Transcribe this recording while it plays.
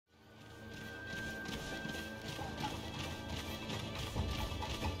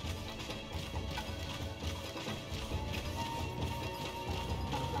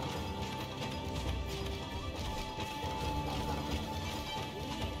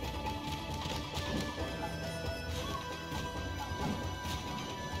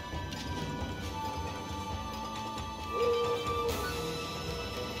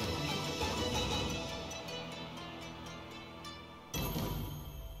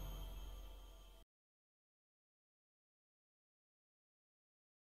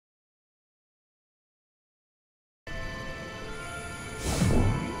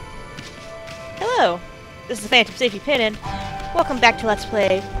This is the Phantom Safety Pin, and welcome back to Let's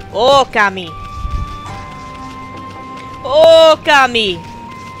Play Okami. Okami!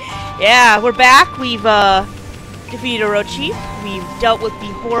 Yeah, we're back. We've defeated Ryoshima. We've dealt with the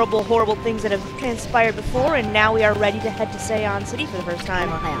horrible, horrible things that have transpired before, and now we are ready to head to Seion City for the first time.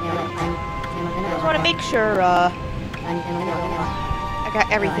 I just want to make sure I got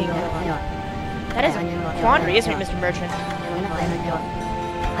everything. That is a quandary, isn't it, Mr. Merchant?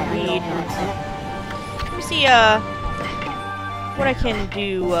 Let me see what I can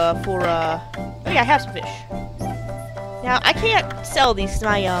do for oh yeah, I have some fish. Now I can't sell these because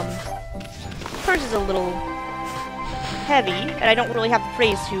my purse is a little heavy and I don't really have the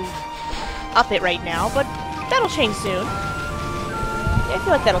praise to up it right now, but that'll change soon. Yeah, I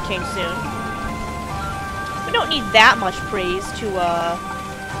feel like that'll change soon. We don't need that much praise to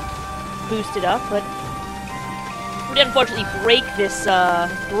boost it up, but we did unfortunately break this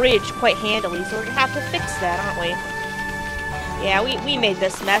bridge quite handily, so we're gonna have to fix that, aren't we? Yeah, we made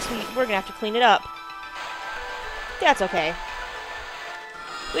this mess. We're gonna have to clean it up. That's okay.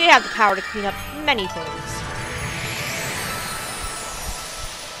 We have the power to clean up many things.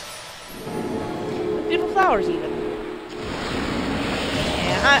 Beautiful flowers, even.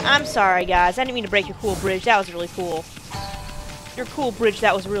 Yeah, I'm sorry, guys. I didn't mean to break your cool bridge. That was really cool. Your cool bridge,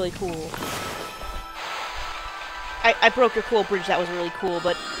 that was really cool. I broke your cool bridge, that was really cool,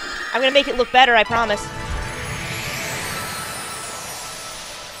 but I'm gonna make it look better, I promise.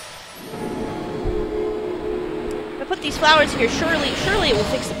 If I put these flowers here, surely it will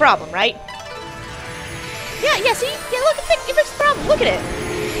fix the problem, right? Yeah, see? Yeah, look, it fixed the problem. Look at it.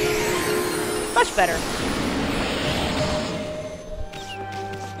 Much better.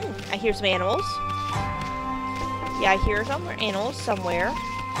 I hear some animals. Yeah, I hear some animals somewhere.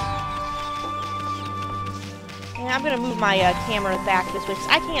 And I'm gonna move my camera back this way because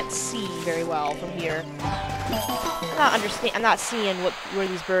I can't see very well from here. I'm not seeing where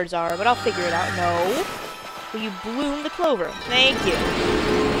these birds are, but I'll figure it out. No. Will you bloom the clover? Thank you.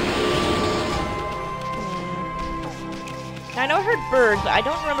 Now, I know I heard birds, but I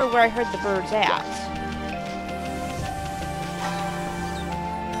don't remember where I heard the birds at.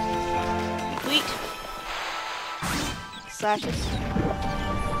 Sweet. Slashes.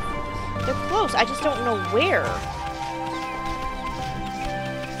 They're close, I just don't know where.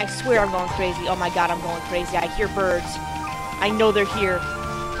 I swear I'm going crazy. Oh my god, I'm going crazy. I hear birds. I know they're here.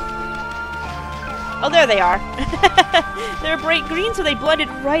 Oh, there they are. They're bright green, so they blended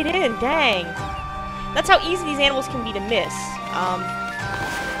right in. Dang. That's how easy these animals can be to miss.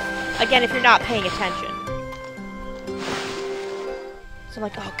 Again, if you're not paying attention. So I'm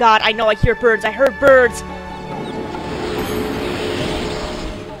like, oh god, I know I hear birds. I heard birds.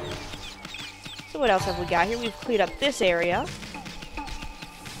 So what else have we got here? We've cleared up this area.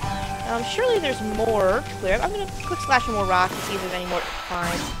 Surely there's more to clear up. I'm gonna quick slash some more rocks to see if there's any more to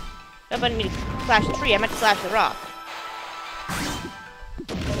find. I didn't mean to slash the tree, I meant to slash the rock.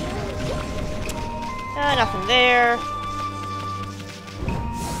 Nothing there.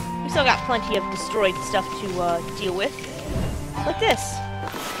 We still got plenty of destroyed stuff to deal with. Like this.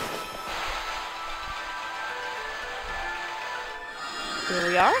 There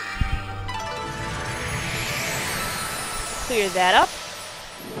we are. Clear that up.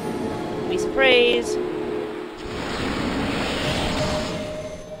 Give me some praise.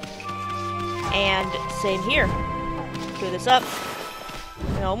 And same here. Clear this up.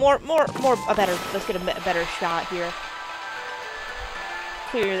 No, let's get a better shot here.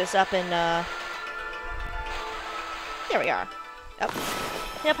 Clear this up and, there we are. Oh.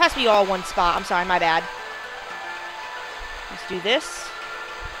 Yeah, it has to be all one spot. I'm sorry, my bad. Let's do this.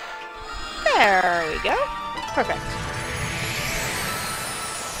 There we go. Perfect.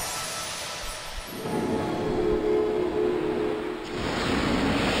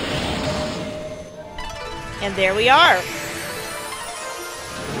 And there we are.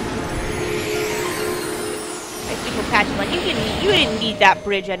 Nice beautiful patch of land. You didn't need that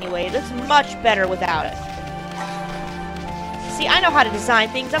bridge anyway. It looks much better without it. See, I know how to design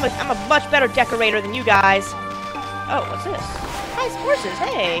things. I'm a much better decorator than you guys. Oh, what's this? Nice horses.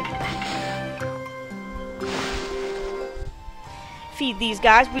 Hey. Feed these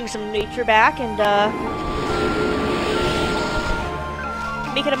guys. Bring some nature back and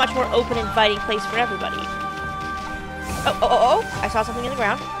make it a much more open, inviting place for everybody. Oh, I saw something in the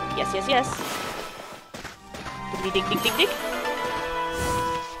ground. Yes. Dig.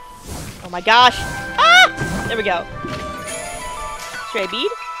 Oh my gosh. Ah! There we go. Stray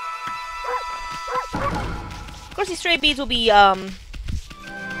bead. Of course, these stray beads will be,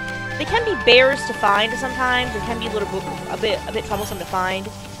 they can be bears to find sometimes. They can be a bit troublesome to find.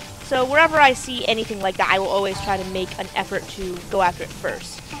 So wherever I see anything like that, I will always try to make an effort to go after it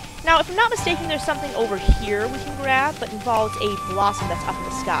first. Now, if I'm not mistaken, there's something over here we can grab, but involves a blossom that's up in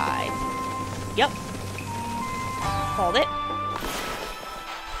the sky. Yep. Called it.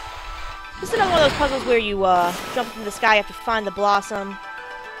 This is another one of those puzzles where you jump into the sky, you have to find the blossom,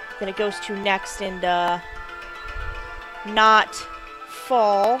 then it goes to next, and not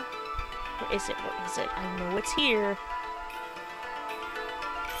fall. Where is it? Where is it? I know it's here.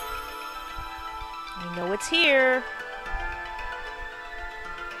 I know it's here.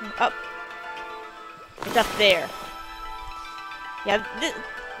 Up. It's up there. Yeah,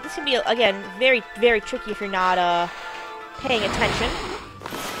 this can be, again, very, very tricky if you're not paying attention.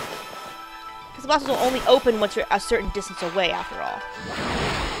 Because the blossoms will only open once you're a certain distance away, after all.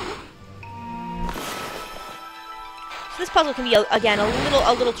 So this puzzle can be, again, a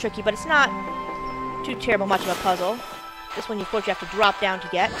little tricky, but it's not too terrible much of a puzzle. This one, of course, you have to drop down to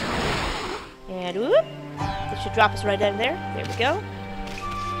get. And whoop! This should drop us right in there. There we go.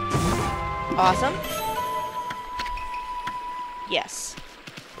 Awesome. Yes.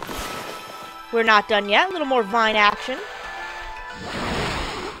 We're not done yet. A little more vine action.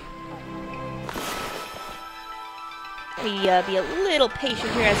 Let me be a little patient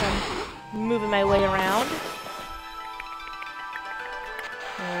here as I'm moving my way around.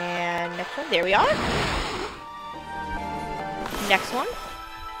 And next one. There we are. Next one.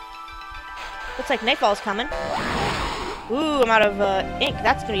 Looks like nightfall's coming. Ooh, I'm out of ink.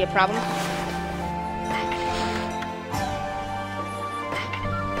 That's gonna be a problem.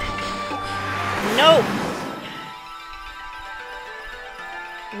 No!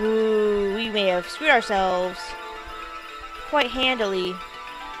 Ooh, we may have screwed ourselves quite handily.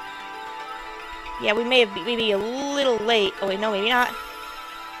 Yeah, we may have maybe a little late. Oh wait, no, maybe not.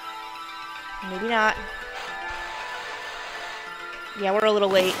 Maybe not. Yeah, we're a little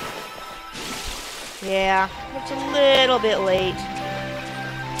late. Yeah, it's a little bit late.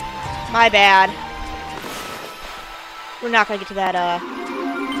 My bad. We're not gonna get to that,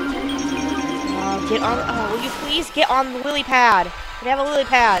 get on, will you please get on the lily pad? Can I have a lily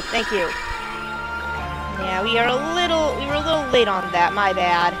pad? Thank you. Yeah, we were a little late on that, my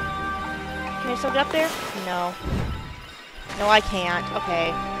bad. Can I still get up there? No. No, I can't.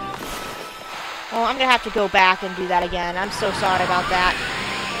 Okay. Well, I'm gonna have to go back and do that again. I'm so sorry about that.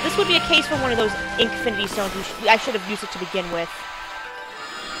 This would be a case for one of those infinity stones. I should have used it to begin with.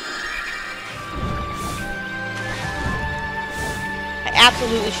 I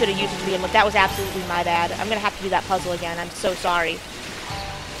absolutely should have used it to begin with. That was absolutely my bad. I'm gonna have to do that puzzle again. I'm so sorry.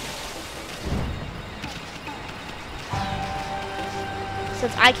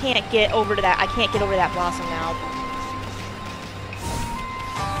 Since I can't get over to that, I can't get over that blossom now.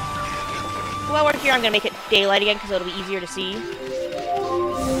 While we're here, I'm gonna make it daylight again because it'll be easier to see.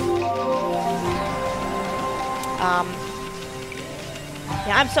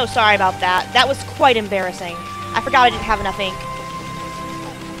 Yeah, I'm so sorry about that. That was quite embarrassing. I forgot I didn't have enough ink.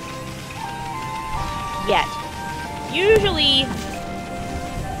 Yet. Usually,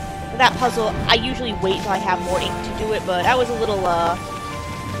 for that puzzle, I usually wait till I have more ink to do it, but I was a little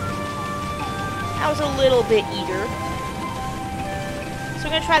bit eager. So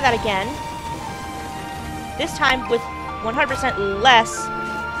we're gonna try that again. This time with 100% less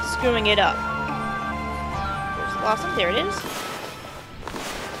screwing it up. There's the blossom. There it is.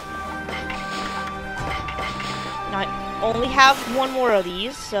 Now I only have one more of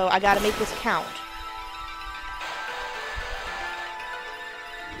these, so I gotta make this count.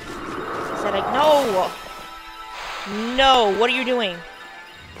 Said like, no! No, what are you doing?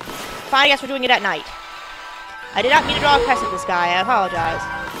 Fine, I guess we're doing it at night. I did not mean to draw a crest at this guy, I apologize.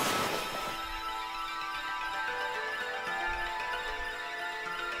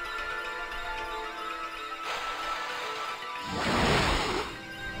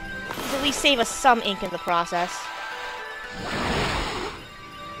 At least save us some ink in the process.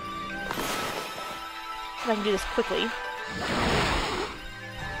 So I can do this quickly.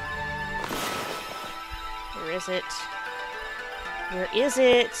 Where is it? Where is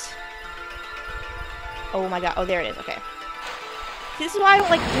it? Oh my god. Oh, there it is. Okay. See, this is why I don't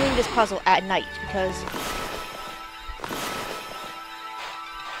like doing this puzzle at night, because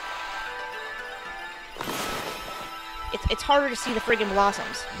it's harder to see the friggin'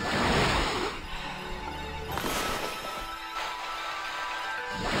 blossoms.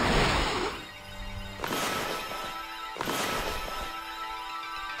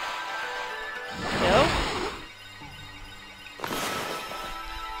 Go.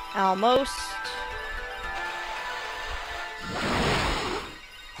 Almost.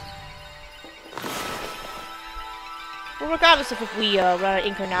 Well, regardless of if we run out of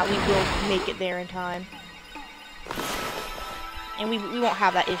ink or not, we will make it there in time. And we won't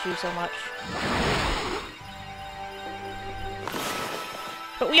have that issue so much.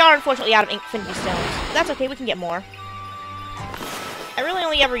 But we are unfortunately out of Infinity Stones. But that's okay, we can get more. I really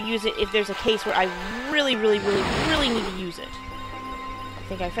only ever use it if there's a case where I really need to use it. I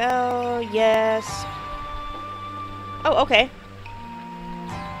think I fell. Yes. Oh, okay.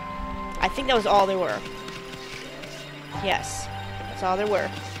 I think that was all there were. Yes. That's all there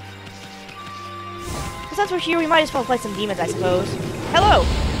were. Because since we're here, we might as well fight some demons, I suppose. Hello!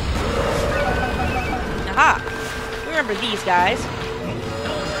 Aha! Remember these guys.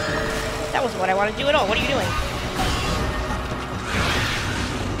 That wasn't what I wanted to do at all. What are you doing?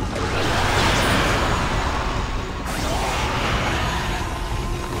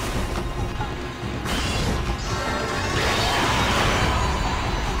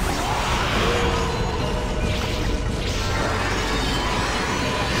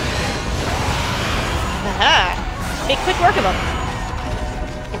 Aha! Make quick work of them.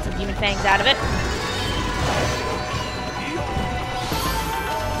 Get some demon fangs out of it.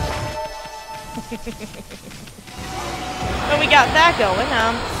 Well, we got that going.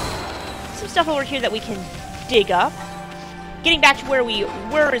 Some stuff over here that we can dig up. Getting back to where we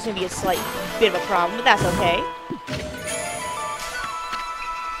were is going to be a slight bit of a problem, but that's okay.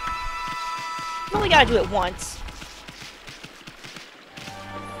 We only got to do it once.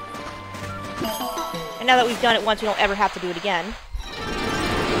 And now that we've done it once, we don't ever have to do it again.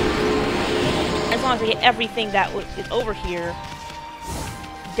 As long as I get everything that is over here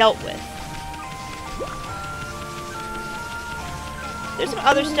dealt with. There's some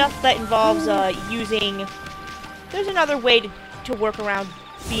other stuff that involves using... There's another way to work around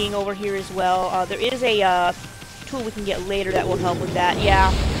being over here as well. There is a tool we can get later that will help with that.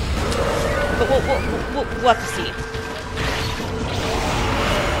 Yeah. But we'll have to see.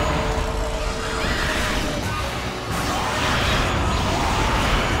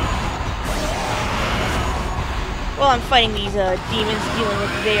 While I'm fighting these demons dealing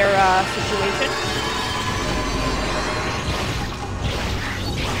with their situation.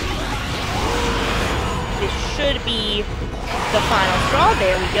 This should be the final straw.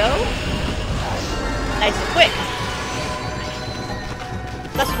 There we go. Nice and quick.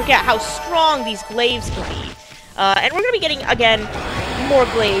 Let's forget how strong these glaives can be. And we're going to be getting, again, more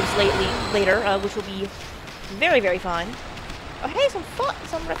glaives later, which will be very, very fun. Oh, hey, some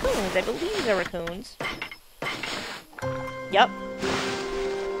raccoons. I believe they're raccoons. Yep.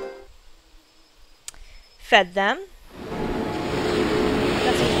 Fed them.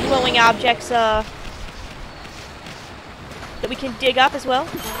 Got some glowing objects, that we can dig up as well.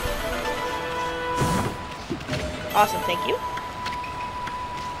 Awesome, thank you.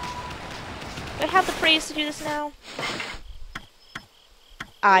 Do I have the praise to do this now?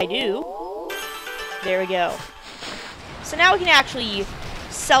 I do. There we go. So now we can actually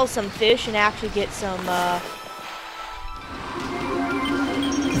sell some fish and actually get some,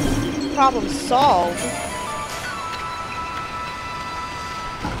 problem solved.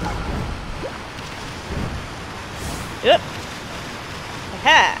 Yep.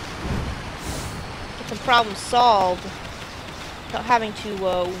 Aha! Get some problems solved without having to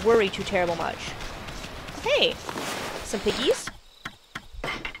worry too terrible much. Hey, some piggies.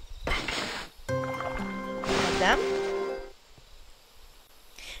 Like them.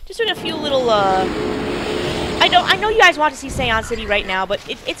 Just doing a few little I know you guys want to see Seance City right now, but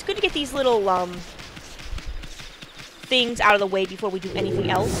it's good to get these little things out of the way before we do anything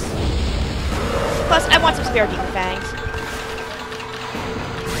else. Plus, I want some spare demon fangs.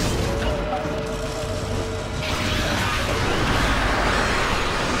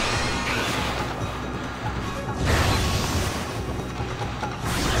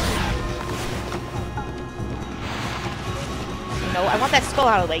 No, I want that skull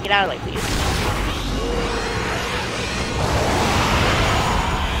out of the way. Get out of the way, please.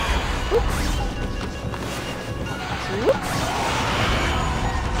 Whoop.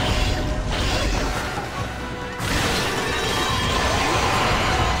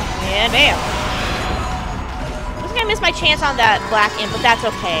 And bam. I was gonna miss my chance on that black imp, but that's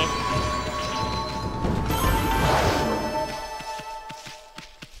okay.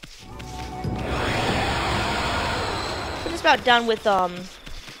 We're just about done with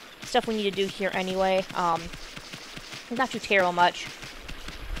stuff we need to do here anyway. Not too terrible much.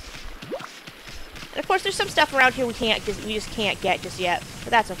 And of course, there's some stuff around here we just can't get just yet,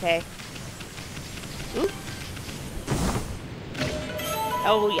 but that's okay. Ooh.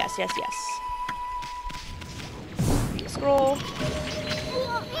 Oh yes, yes, yes. Scroll.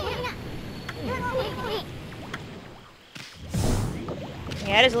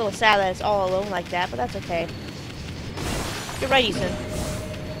 Yeah, it is a little sad that it's all alone like that, but that's okay. You're right, Ethan.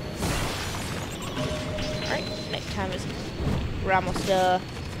 Alright, next time is... We're almost,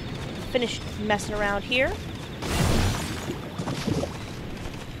 finished messing around here.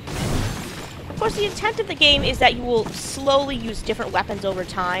 Of course, the intent of the game is that you will slowly use different weapons over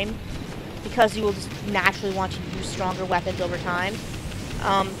time, because you will just naturally want to use stronger weapons over time.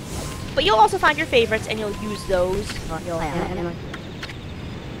 But you'll also find your favorites, and you'll use those.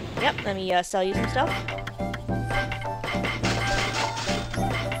 Yep, let me sell you some stuff.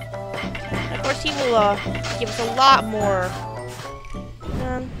 And of course, he will give us a lot more.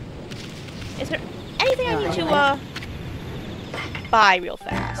 Is there anything I need to buy real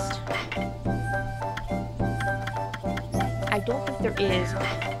fast? I don't think there is.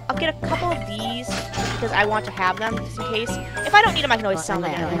 I'll get a couple of these because I want to have them just in case. If I don't need them, I can always sell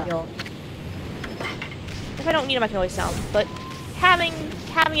them again. If I don't need them, I can always sell them. But having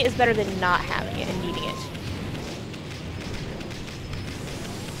it is better than not having it and needing it.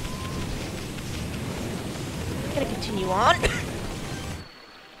 I'm gonna continue on.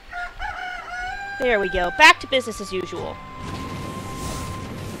 There we go. Back to business as usual.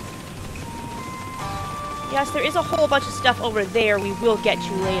 Yes, there is a whole bunch of stuff over there we will get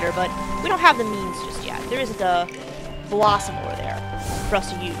to later, but we don't have the means just yet. There isn't a blossom over there for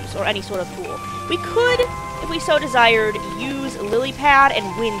us to use, or any sort of tool. We could, if we so desired, use lily pad and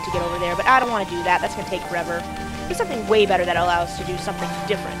wind to get over there, but I don't want to do that. That's going to take forever. There's something way better that allows us to do something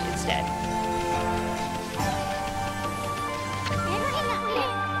different instead.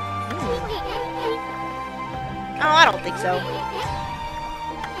 Oh, I don't think so.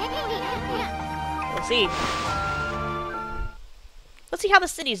 We'll see. Let's see how the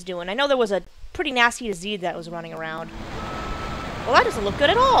city's doing. I know there was a pretty nasty disease that was running around. Well, that doesn't look good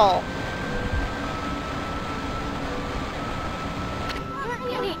at all.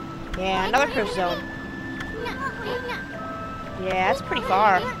 Yeah, another curse zone. Yeah, that's pretty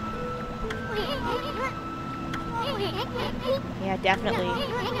far. Yeah, definitely.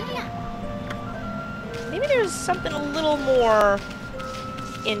 Maybe there's something a little more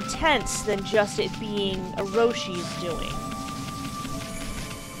intense than just it being a Roshi's doing.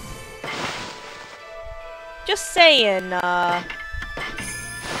 Just saying,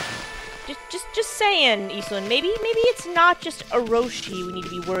 just saying, Eastland. Maybe it's not just a Roshi we need to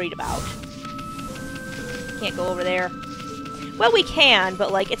be worried about. Can't go over there. Well, we can,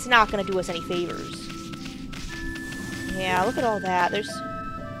 but like, it's not gonna do us any favors. Yeah, look at all that. There's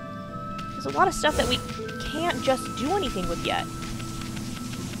a lot of stuff that we can't just do anything with yet.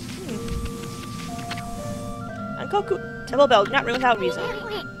 Ankoku, Temple Bell, do not ring without reason.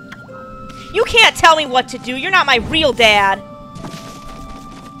 You can't tell me what to do. You're not my real dad.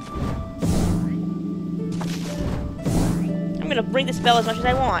 I'm gonna ring this bell as much as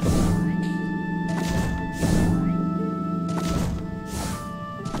I want.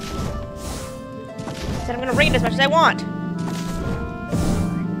 I said I'm gonna ring it as much as I want.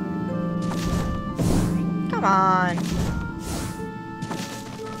 Come on.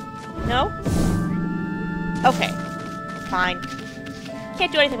 No? Okay. Fine.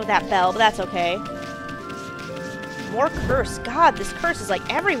 Can't do anything with that bell, but that's okay. More curse. God, this curse is like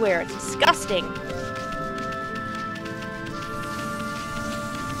everywhere. It's disgusting.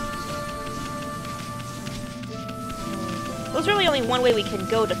 There's really only one way we can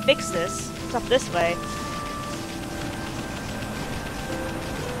go to fix this. It's up this way.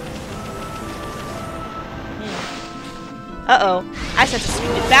 Uh-oh. I sense a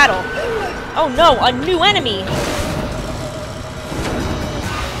stupid battle. Oh no, a new enemy!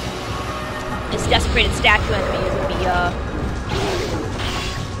 This desecrated statue enemy is gonna be,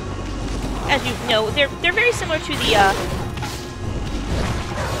 as you know, they're very similar to the,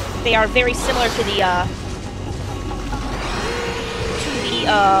 they are very similar to the,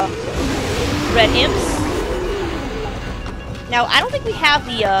 Red Imps. Now, I don't think we have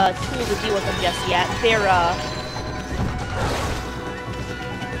the, tool to deal with them just yet.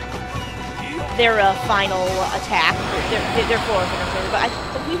 Their final attack. Their fourth, but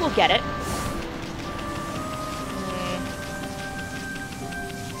we will get it.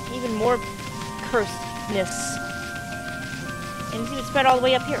 Even more cursedness. And it's even spread all the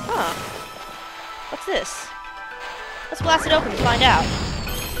way up here. Huh. What's this? Let's blast it open and find out.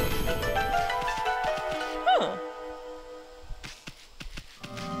 Huh.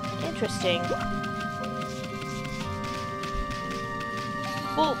 Interesting.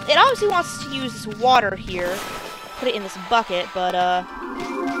 Well, it obviously wants us to use this water here. Put it in this bucket, but,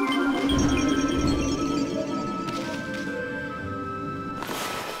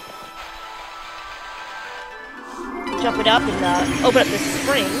 jump it up and open up this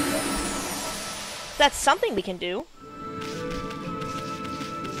spring. That's something we can do.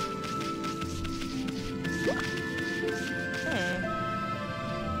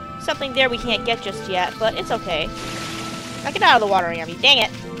 Something there we can't get just yet, but it's okay. Now get out of the water, Yummy. Dang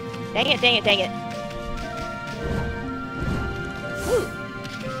it. Dang it, dang it, dang it. Woo.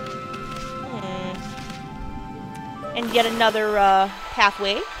 And yet another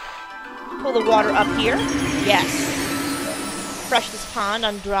pathway. Pull the water up here. Yes. Fresh this pond,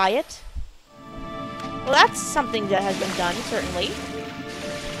 undry it. Well, that's something that has been done, certainly.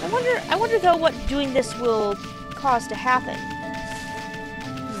 I wonder though what doing this will cause to happen.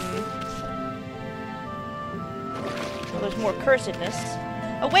 Well, there's more cursedness.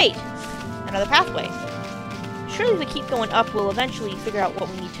 Oh wait! Another pathway. Surely if we keep going up, we'll eventually figure out what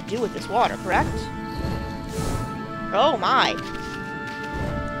we need to do with this water, correct? Oh my!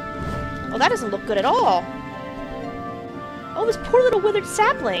 Oh, that doesn't look good at all! Oh, this poor little withered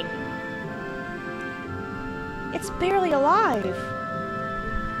sapling! It's barely alive!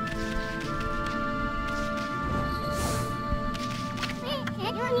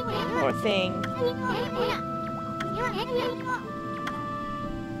 Poor thing.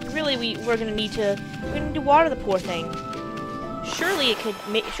 Really, we're gonna need to water the poor thing. Surely it could.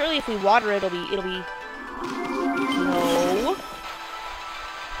 Surely if we water it, it'll be. No.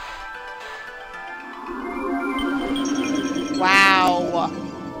 Wow.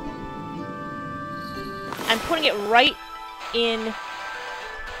 I'm putting it right in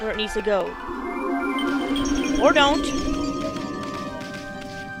where it needs to go. Or don't.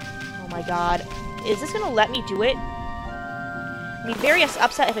 Oh my god. Is this gonna let me do it? I'd be very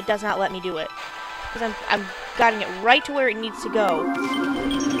upset if it does not let me do it. Because I'm guiding it right to where it needs to go.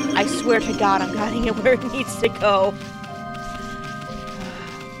 I swear to God, I'm guiding it where it needs to go.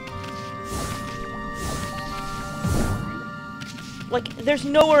 Like, there's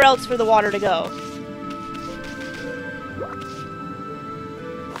nowhere else for the water to go.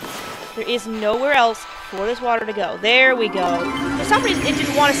 There is nowhere else for this water to go. There we go. For some reason, it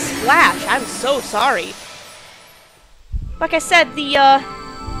didn't want to splash. I'm so sorry. Like I said, there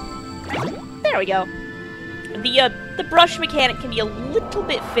we go. The brush mechanic can be a little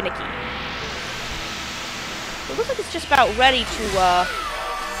bit finicky. It looks like it's just about ready to,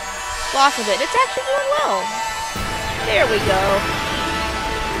 blossom it. It's actually doing well. There we go.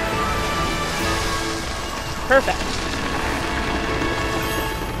 Perfect.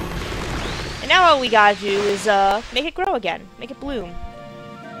 And now all we gotta do is, make it grow again. Make it bloom.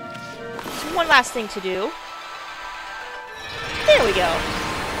 So one last thing to do. There we go.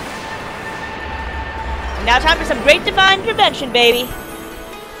 And now time for some great divine intervention, baby.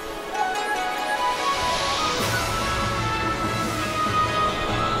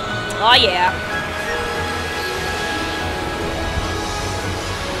 Oh yeah.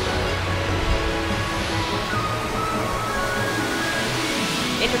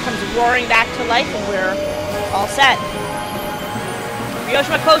 Nature comes roaring back to life and we're all set.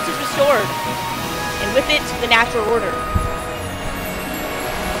 Ryoshima coast is restored. And with it, the natural order.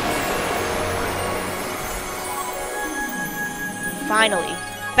 Finally,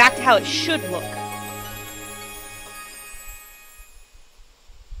 back to how it should look.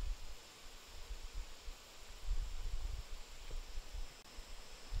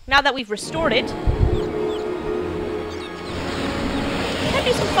 Now that we've restored it, we can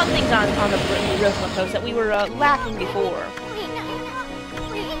do some fun things on the Ryoshima coast that we were lacking before.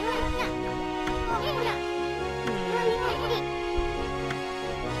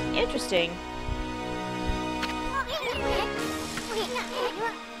 Interesting.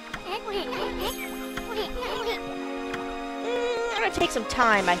 I'm gonna take some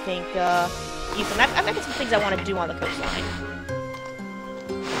time, I think, Ethan. I've got some things I want to do on the coastline.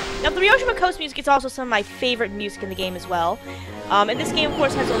 Now, the Ryoshima Coast music is also some of my favorite music in the game as well. And this game, of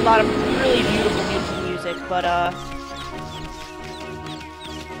course, has a lot of really beautiful music, but,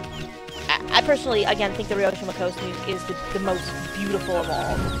 I personally, again, think the Ryoshima Coast music is the most beautiful of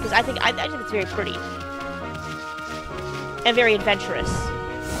all. Because I think it's very pretty. And very adventurous.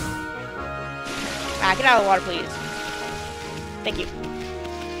 Ah, get out of the water, please. Thank you.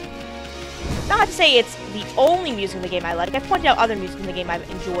 Not to say it's the only music in the game I like. I've pointed out other music in the game I've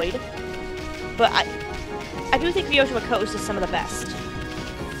enjoyed. But I do think Ryoshima Coast is some of the best.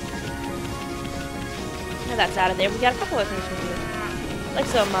 Now that's out of there. We got a couple other things to do. Like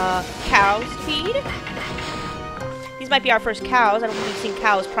some cows to feed. These might be our first cows. I don't think we've seen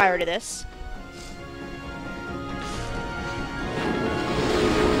cows prior to this.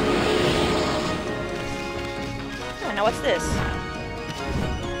 Oh, now what's this?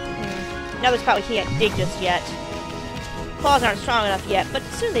 Another spot we can't dig just yet. claws aren't strong enough yet, but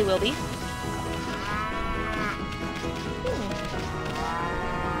soon they will be.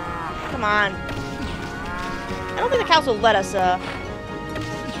 Come on. I don't think the cows will let us, I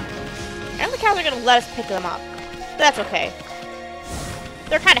don't think the cows are gonna let us pick them up. But that's okay.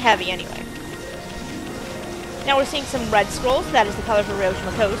 They're kind of heavy anyway. Now we're seeing some red scrolls. That is the color for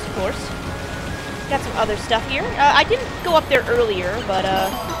Ryoshima Coast, of course. Got some other stuff here. I didn't go up there earlier, but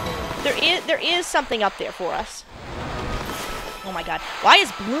there is something up there for us. Oh my god. Why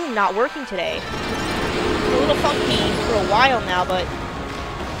is Bloom not working today? It's a little funky for a while now, but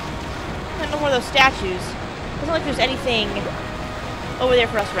I don't know where those statues. Doesn't look like there's anything over there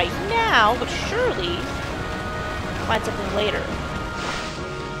for us right now, but surely we'll find something later.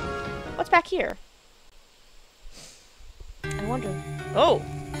 What's back here? I wonder. Oh!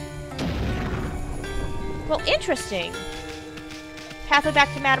 Well, interesting. Pathway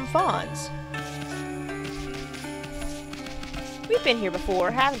back to Madame Fawn's. We've been here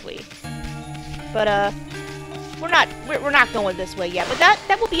before, haven't we? But we're not going this way yet. But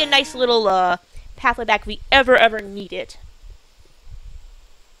that will be a nice little pathway back if we ever need it.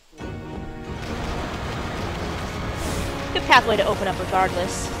 Good pathway to open up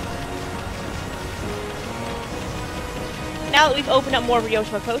regardless. Now that we've opened up more of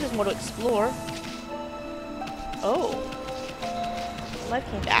Ryoshima Coast, there's more to explore. Oh. Life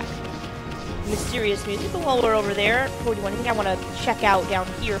came back. Mysterious music, but while we're over there, before we do anything, I want to check out down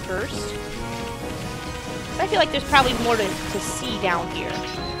here first. I feel like there's probably more to see down here.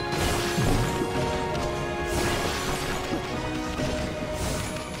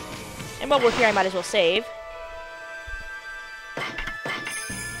 And while we're here, I might as well save.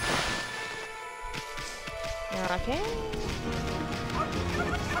 Okay.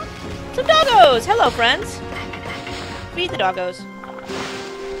 Some doggos! Hello, friends! Feed the doggos.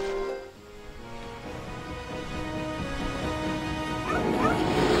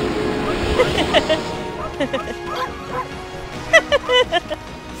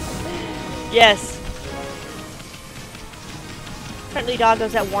 Yes. Friendly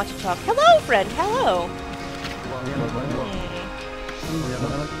doggos that want to talk. Hello, friend. Hello.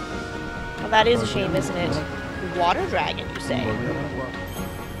 Well, that is a shame, isn't it? Water dragon, you say?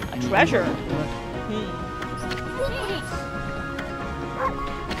 A treasure.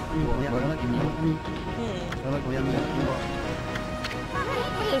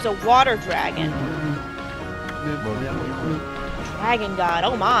 There's a water dragon. Dragon god,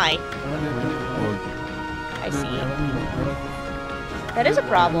 oh my. I see. That is a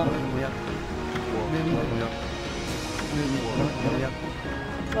problem.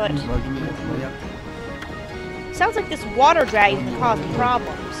 But sounds like this water dragon can cause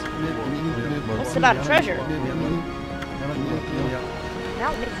problems. What's about a treasure?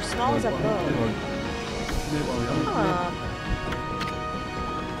 Now make you small as a bug. Huh.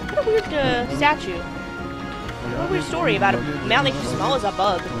 What a weird statue. What a weird story about a mountain makes you small as a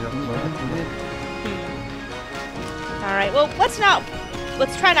bug. Alright, well, let's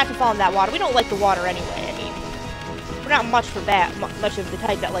try not to fall in that water. We don't like the water anyway. I mean, we're not much of the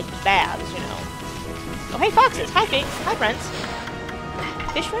type that likes baths, you know. Oh, hey, foxes! Hi, hi, friends.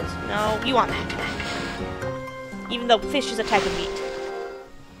 Fish friends? No, you want meat. Even though fish is a type of meat.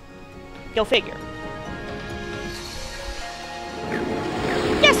 Go figure.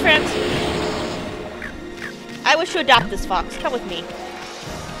 Yes, friends! I wish to adopt this fox. Come with me.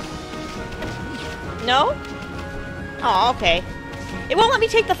 No? Oh, okay. It won't let me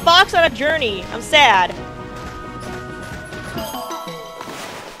take the fox on a journey. I'm sad.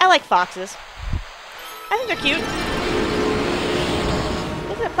 I like foxes. I think they're cute.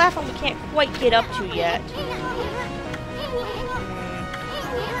 Look at that platform we can't quite get up to yet.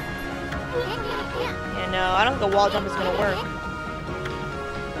 Yeah, no, I don't think a wall jump is gonna work.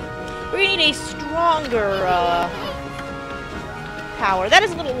 We're gonna need a stronger, power. That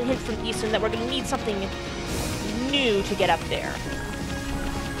is a little hint from Eastern that we're gonna need something new to get up there.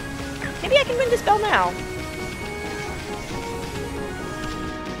 Maybe I can ring this bell now.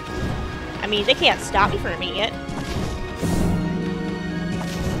 I mean, they can't stop me from ringing it.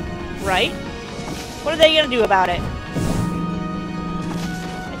 Right? What are they gonna do about it?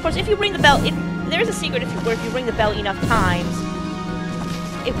 Of course, if you ring the bell, there's a secret where if you ring the bell enough times,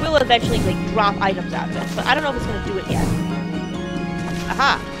 it will eventually, like, drop items out of it. But I don't know if it's gonna do it yet.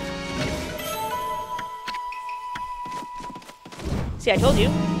 Aha! See, I told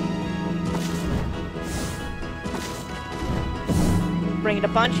you. Bring it a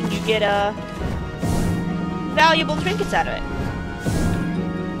bunch and you get, valuable trinkets out of it.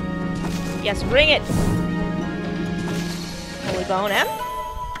 Yes, ring it! Holy bone, M.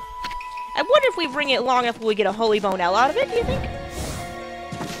 I wonder if we bring it long enough, will we get a holy bone L out of it, do you think?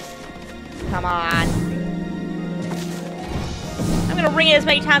 Come on. I'm gonna ring it as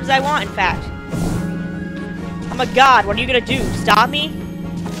many times as I want, in fact. I'm a god, what are you gonna do? Stop me?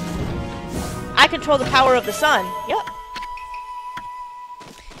 I control the power of the sun. Yep.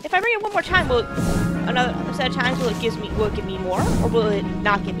 If I ring it one more time, will another set of times will it give me more? Or will it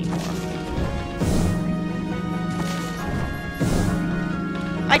not give me more?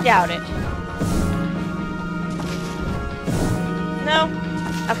 I doubt it. No?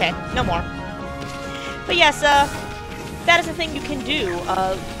 Okay, no more. But yes, that is a thing you can do.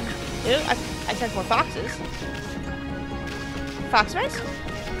 I sent more foxes. Fox friends?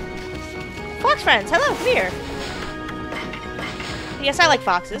 Fox friends, hello, come here. Yes, I like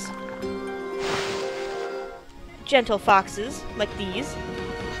foxes. Gentle foxes, like these.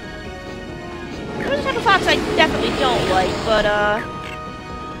 There's a type of fox I definitely don't like, but,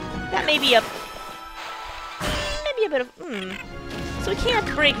 that may be a bit of, So we can't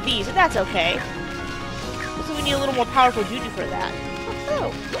break these, but that's okay. So we need a little more powerful juju for that.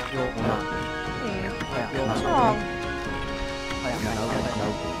 Oh. What's wrong?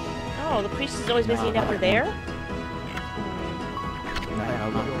 Oh, the priest is always busy enough for there?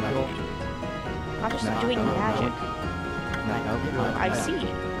 I'm just doing magic. I see.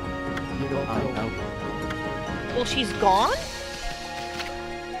 Well, she's gone?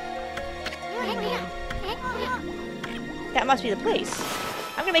 That must be the place.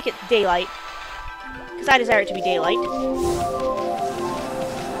 I'm gonna make it daylight. Because I desire it to be daylight.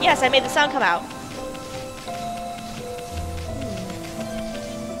 Yes, I made the sun come out.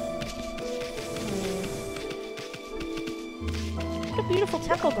 What a beautiful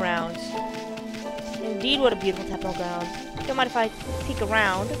temple grounds. Indeed, what a beautiful temple ground. Don't mind if I peek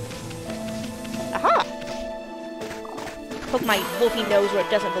around. Aha! Poke my wolfy nose where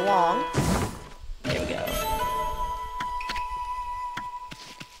it doesn't belong. There we go.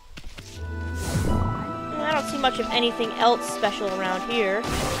 I don't see much of anything else special around here.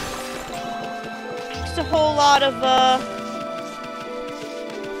 Just a whole lot of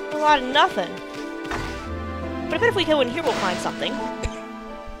nothing. But I bet if we go in here, we'll find something.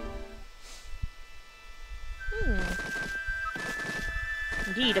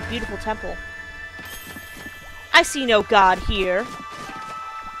 Indeed, a beautiful temple. I see no god here,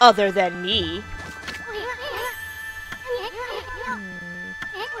 other than me.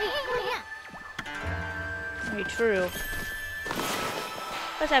 Very true.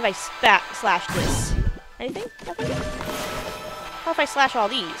 What if I slash this? Anything? Nothing? How if I slash all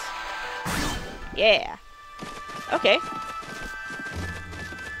these? Yeah. Okay.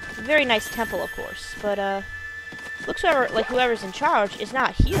 Very nice temple, of course, but looks like whoever's in charge is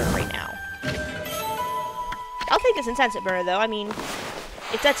not here right now. I'll take this incense burner, though. I mean,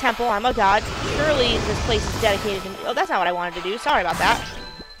 it's a temple. I'm a god. Surely this place is dedicated to me. Oh, that's not what I wanted to do. Sorry about that.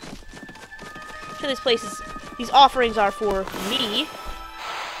 Sure, these offerings are for me,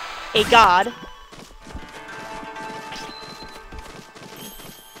 a god.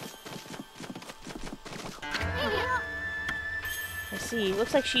 I see.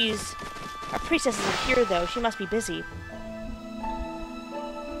 Looks like our priestess isn't here, though. She must be busy.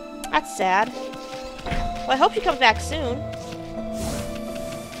 That's sad. Well, I hope she comes back soon.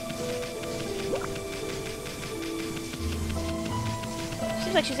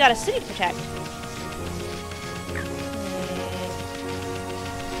 Seems like she's got a city to protect.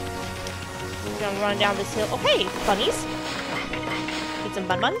 We're gonna run down this hill. Oh, hey, bunnies. Need some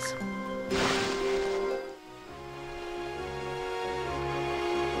bun-buns.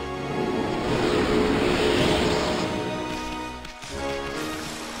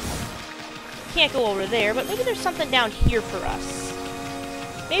 Can't go over there, but maybe there's something down here for us.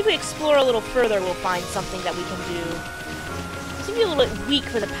 Maybe if we explore a little further, we'll find something that we can do. We seem to be a little bit weak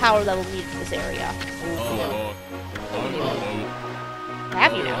for the power level needed in this area.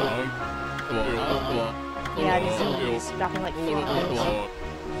 Have you now? Yeah, it is dropping like 40 points.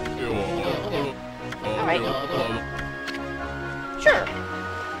 Alright. Sure.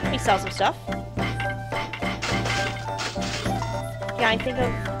 Let me sell some stuff. Can I think of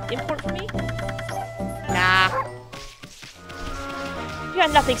import for me? Nah. You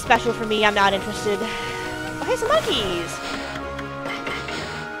got nothing special for me, I'm not interested. Oh, hey, some monkeys!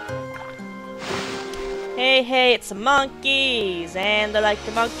 Hey, hey, it's some monkeys, and they like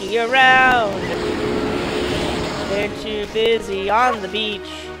to monkey around. They're too busy on the beach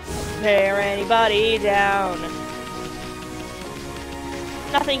to tear anybody down.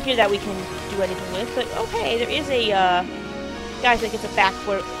 Nothing here that we can do anything with, but okay, there is a, guys, I think it's a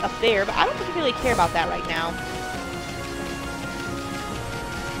backboard up there, but I don't particularly care about that right now.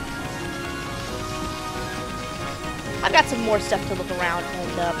 I've got some more stuff to look around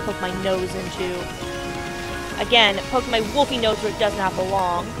and poke my nose into. Again, poking my wolfy nose where it does not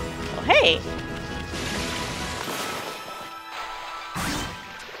belong. Oh, hey!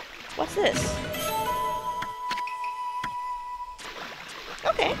 What's this?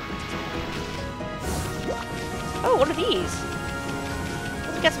 Okay. Oh, what are these?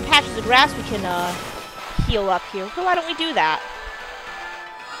 We've got some patches of grass we can heal up here. So why don't we do that?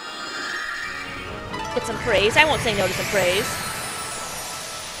 Get some praise. I won't say no to some praise.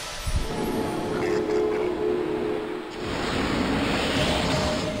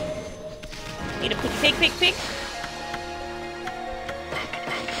 Need a pig.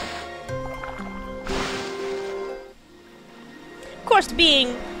 Of course,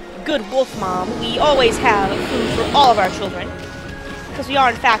 being good wolf mom, we always have food for all of our children. Because we are,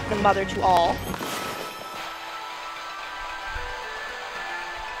 in fact, the mother to all.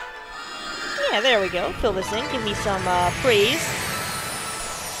 Yeah, there we go. Fill this in. Give me some praise.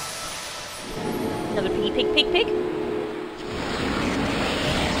 Another pig.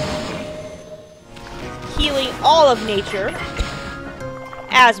 Healing all of nature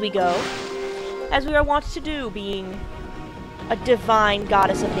as we go. As we are wont to do, being a divine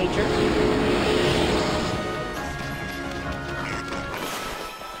goddess of nature.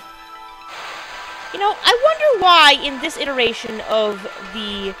 You know, I wonder why in this iteration of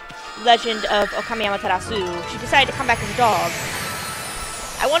the Legend of Okami Amaterasu, she decided to come back as a dog.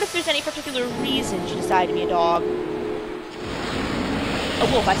 I wonder if there's any particular reason she decided to be a dog. A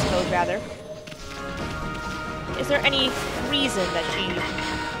wolf, I suppose, rather. Is there any reason that she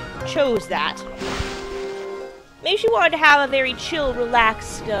chose that? Maybe she wanted to have a very chill,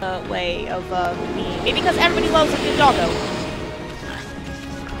 relaxed way of being. Maybe because everybody loves a good doggo.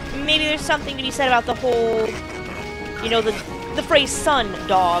 Maybe there's something to be said about the whole, you know, the phrase sun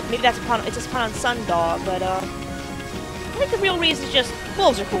dog. Maybe that's it's a pun on sun dog, but I think the real reason is just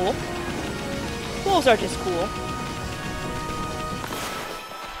wolves are cool. Wolves are just cool.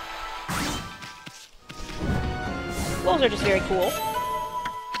 Wolves are just very cool.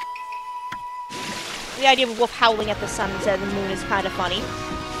 The idea of a wolf howling at the sun instead of the moon is kind of funny.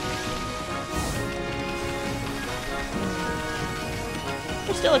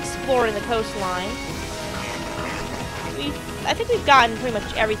 We're still exploring the coastline. I think we've gotten pretty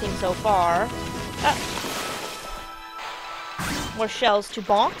much everything so far. More shells to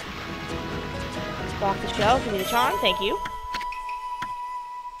bonk. Let's bonk the shell. Give me the charm. Thank you.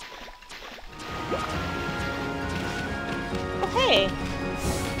 Oh, hey.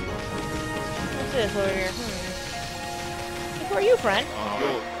 What's this over here? Who are you, friend?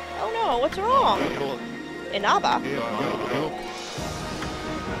 Oh no, what's wrong? Inaba?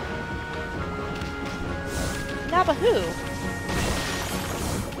 Inaba who?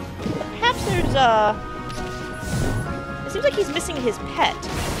 Perhaps there's it seems like he's missing his pet.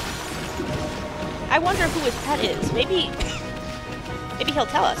 I wonder who his pet is. Maybe he'll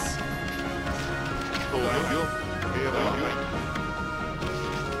tell us.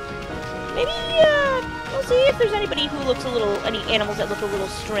 Maybe, we'll see if there's anybody who looks any animals that look a little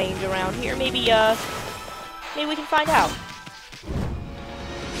strange around here. Maybe we can find out.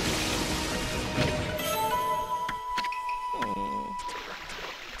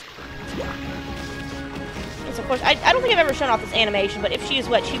 Yes, of course, I don't think I've ever shown off this animation, but if she is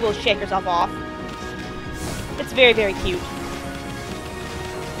wet, she will shake herself off. It's very, very cute.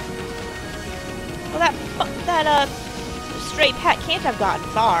 Well, that stray pet can't have gotten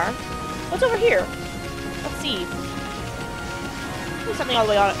far. What's over here? Let's see. There's something all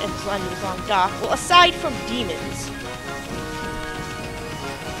the way on into this long dock. Well, aside from demons.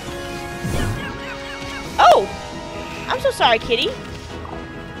 Oh! I'm so sorry, kitty.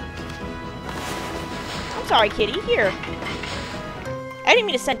 I'm sorry, kitty. Here. I didn't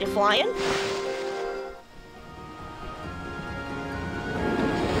mean to send it flying.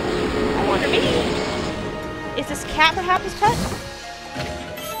 I wonder, maybe... Is this cat perhaps his pet?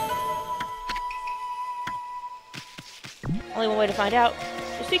 Only one way to find out.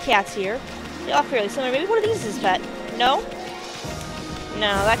 There's 3 cats here. They all fairly similar. Maybe one of these is his pet. No?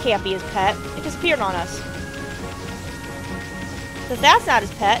 No, that can't be his pet. It disappeared on us. So if that's not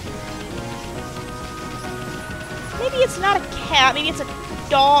his pet... Maybe it's not a cat. Maybe it's a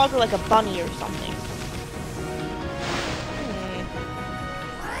dog or like a bunny or something.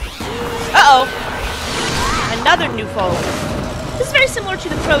 Uh-oh! Another new foe. This is very similar to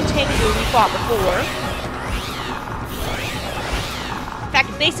the Pro Tengu we fought before. In fact,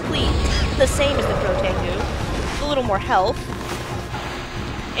 basically the same as the Pro Tengu. A little more health.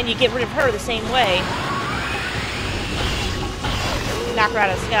 And you get rid of her the same way. Knock her out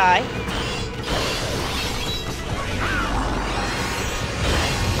of the sky.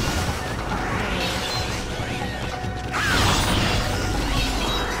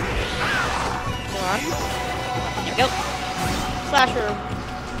 on. There we go. Slash her,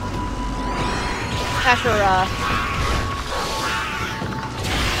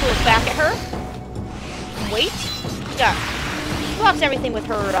 pull it back at her. Wait. Yeah. She blocks everything with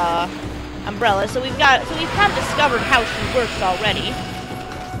her, umbrella, so we've kind of discovered how she works already.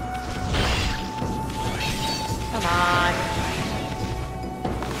 Come on.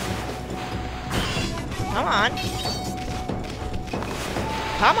 Come on.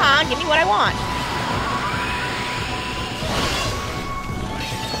 Come on, give me what I want.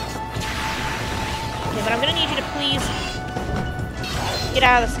 Okay, but I'm gonna need you to please get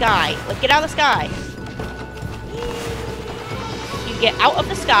out of the sky. Like, get out of the sky. You get out of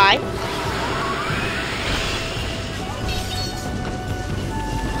the sky.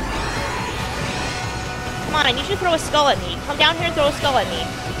 Come on, I need you to throw a skull at me. Come down here and throw a skull at me.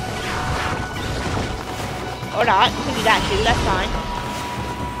 Or not. You can do that too, that's fine.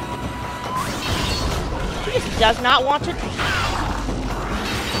 She just does not want to...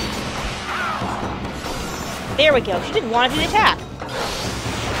 There we go. She didn't want to do the attack. Is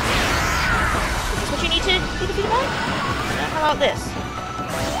this what you need to do the feedback? How about this?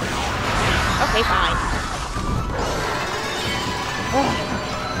 Okay, fine. Oh.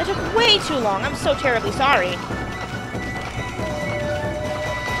 That took way too long. I'm so terribly sorry.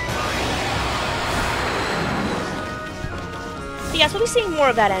 So yes, we'll be seeing more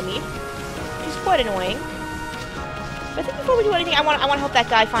of that enemy. She's quite annoying. But I think before we do anything, I want to help that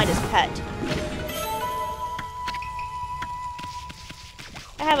guy find his pet.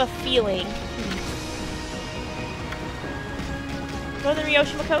 I have a feeling. Northern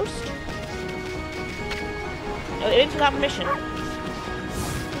Ryoshima coast? No, it's without permission.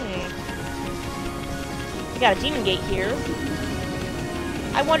 We got a demon gate here.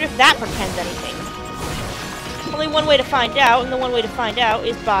 I wonder if that portends anything. Only one way to find out, and the one way to find out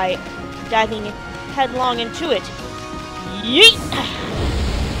is by diving headlong into it. Yeet!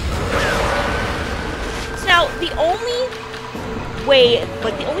 So now, the only way,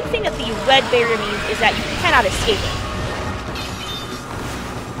 like the only thing that the red barrier means is that you cannot escape it.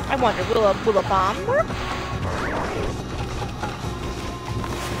 I wonder, will a bomb work?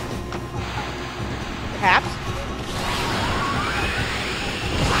 Perhaps.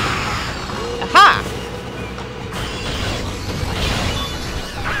 Aha!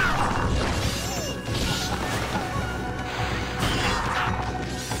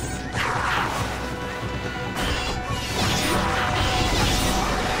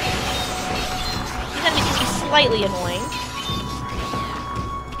 These enemies can be slightly annoying.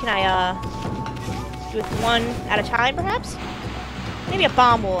 Can I, do it one at a time, perhaps? Maybe a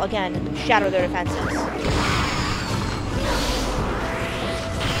bomb will, again, shatter their defenses.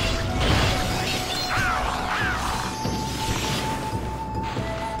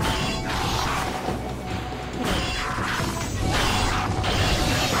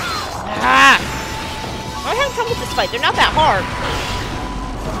 Ah! I'm having trouble with this fight. They're not that hard.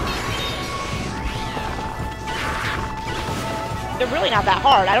 They're really not that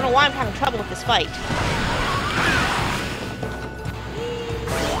hard. I don't know why I'm having trouble with this fight.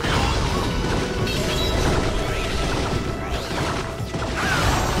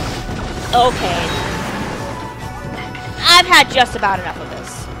 Okay. I've had just about enough of this.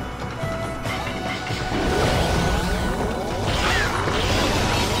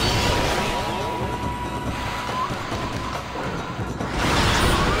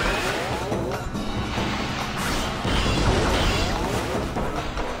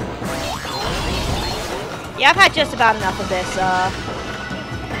 Yeah, I've had just about enough of this, if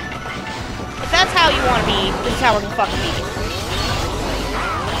that's how you want to be, this is how we're gonna fucking be.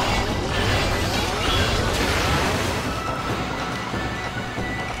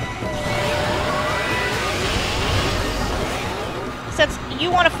 Since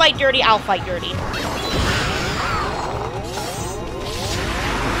you want to fight dirty, I'll fight dirty.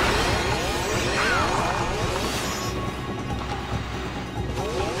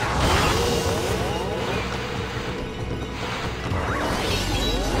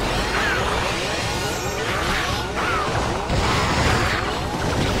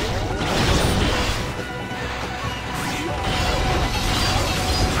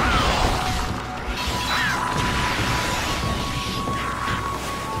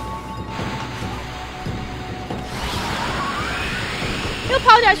 I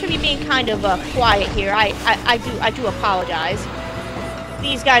apologize for me being kind of quiet here. I do apologize.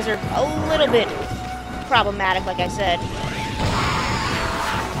 These guys are a little bit problematic, like I said.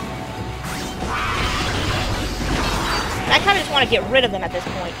 I kind of just want to get rid of them at this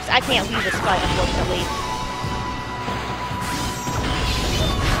point, because I can't leave this fight, unfortunately.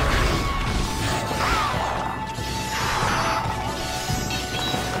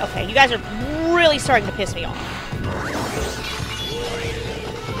 You guys are really starting to piss me off.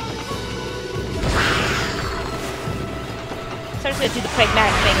 So I'm just gonna do the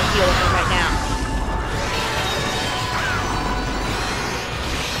pragmatic thing and deal with them right now.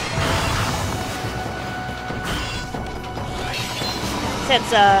 Since,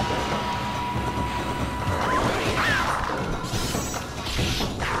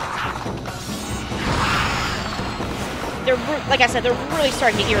 like I said, they're really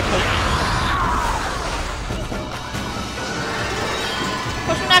starting to irritate me. Of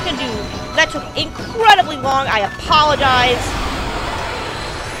course, we're not gonna do... That took incredibly long. I apologize.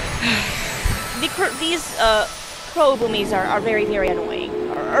 These crow boomies are very, very annoying.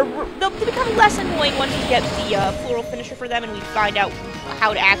 They'll become less annoying once we get the floral finisher for them and we find out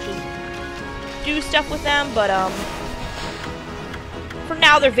how to actually do stuff with them, but for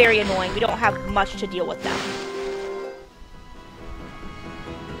now they're very annoying. We don't have much to deal with them.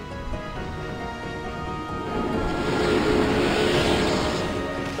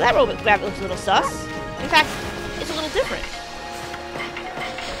 Well, that rabbit looks a little sus. In fact, it's a little different.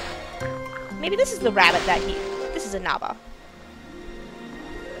 Maybe this is the rabbit that he... This is a Naba.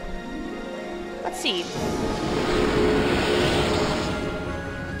 Let's see.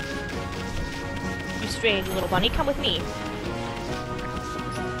 You strange little bunny, come with me.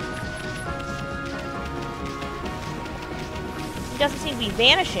 He doesn't seem to be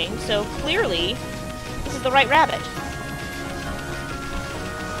vanishing, so clearly this is the right rabbit.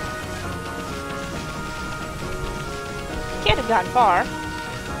 Can't have gotten far.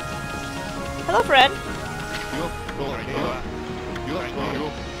 Hello, friend.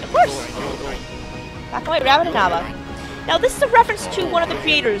 Of course. Black and white rabbit and Naba. Now, this is a reference to one of the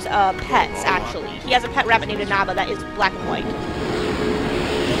creator's pets, actually. He has a pet rabbit named Naba that is black and white.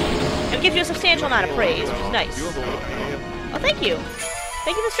 And it gives you a substantial amount of praise, which is nice. Oh, thank you.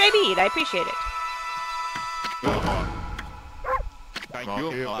 Thank you for the stray bead. I appreciate it.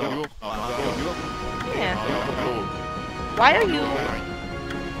 Yeah. Why are you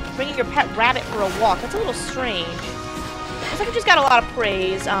bringing your pet rabbit for a walk? That's a little strange. Looks like we just got a lot of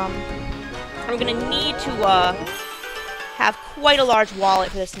praise. We're gonna need to have quite a large wallet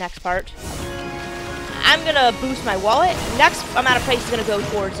for this next part. I'm gonna boost my wallet. Next amount of praise is gonna go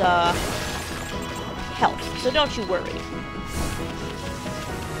towards health. So don't you worry.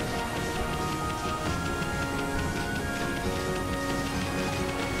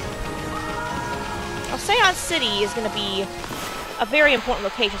 Seon City is going to be a very important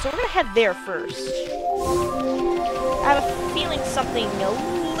location, so we're going to head there first. I have a feeling something a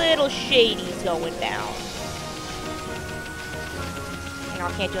little shady is going down. Hang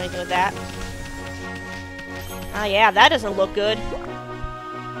on, I can't do anything with that. Oh yeah, that doesn't look good.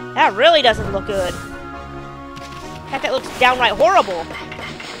 That really doesn't look good. In fact, that looks downright horrible.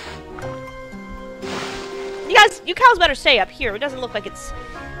 You cows better stay up here. It doesn't look like it's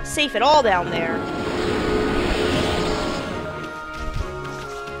safe at all down there.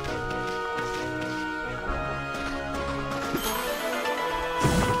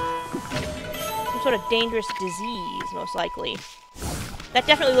 Sort of dangerous disease, most likely. That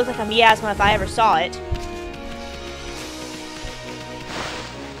definitely looks like a miasma if I ever saw it.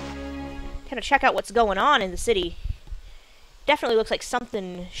 Kind of check out what's going on in the city. Definitely looks like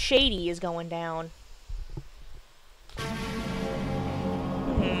something shady is going down.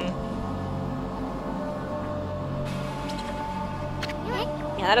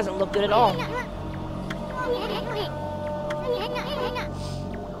 Yeah, that doesn't look good at all.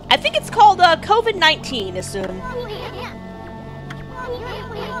 I think it's called COVID-19, assume.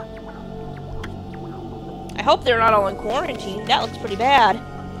 I hope they're not all in quarantine. That looks pretty bad.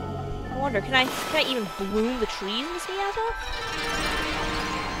 I wonder, can I even bloom the trees in this miasma?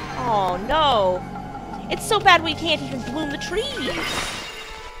 Oh no. It's so bad we can't even bloom the trees.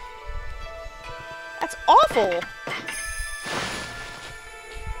 That's awful.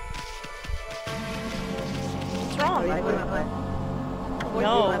 What's wrong?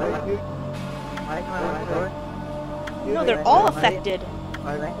 No. No, they're all affected.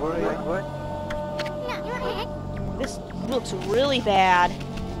 This looks really bad.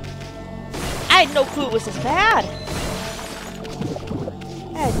 I had no clue it was this bad.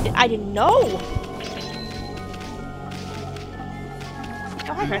 I didn't know.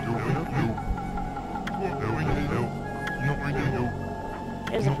 Oh, hi, friend.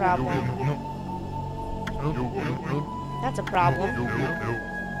 There's a problem. That's a problem.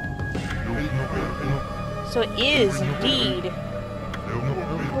 So it is indeed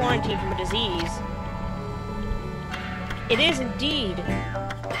quarantine from a disease. It is indeed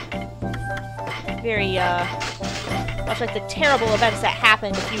very Much like the terrible events that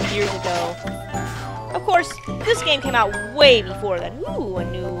happened a few years ago. Of course, this game came out way before then. Ooh, a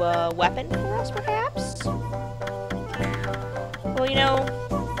new weapon for us, perhaps? Well, you know,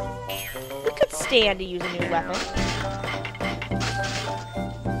 we could stand to use a new weapon.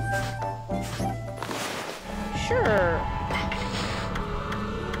 Sure.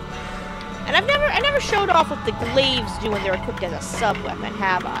 And I never showed off what the glaives do when they're equipped as a sub-weapon,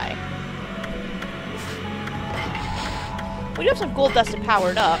 have I? We do have some gold dust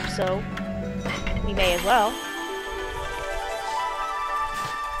powered up, so we may as well.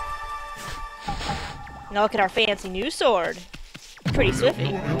 Now look at our fancy new sword. Pretty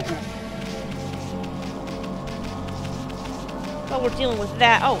swiffy. While we're dealing with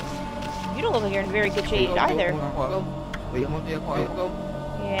that, oh, you don't look like you're in very good shape either.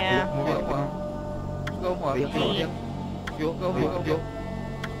 Yeah. Hey.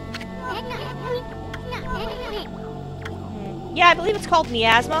 Yeah, I believe it's called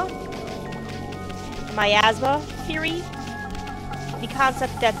miasma. Miasma theory. The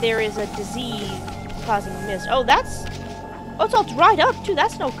concept that there is a disease causing mist. Oh, that's... Oh, it's all dried up, too.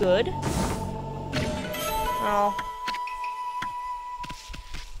 That's no good. Oh.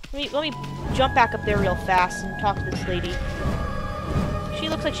 Let me jump back up there real fast and talk to this lady. She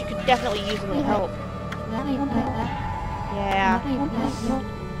looks like she could definitely use a little help. Yeah.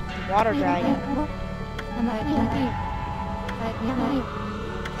 Water dragon.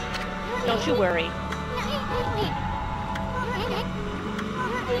 Don't you worry.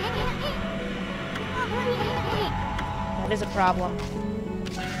 That is a problem.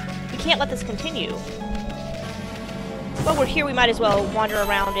 We can't let this continue. While we're here, we might as well wander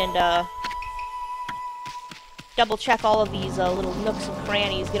around and, double check all of these, little nooks and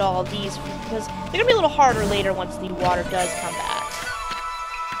crannies, get all of these, because they're gonna be a little harder later once the water does come back.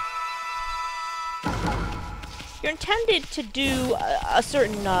 You're intended to do a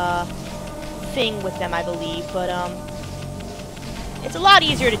certain, thing with them, I believe, but, it's a lot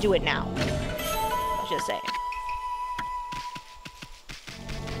easier to do it now. I should say.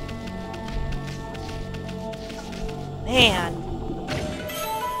 Man.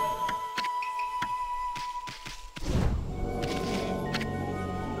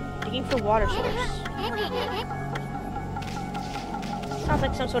 Digging for water source. Sounds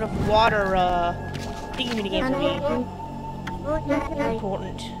like some sort of water, digging minigame to me. Very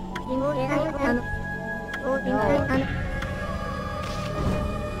important. No.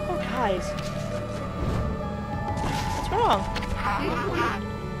 Poor guys. What's wrong?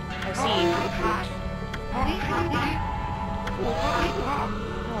 I see.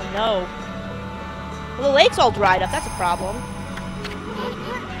 Oh no. Well, the lake's all dried up. That's a problem.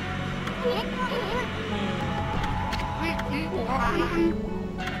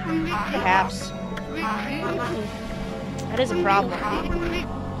 Perhaps. That is a problem.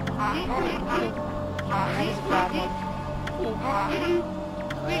 That is a problem.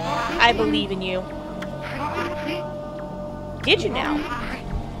 I believe in you. Did you now?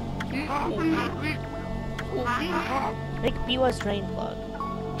 Like Biwa's drain plug.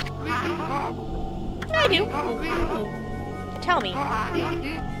 I do. Tell me.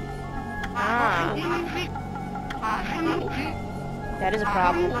 Ah. That is a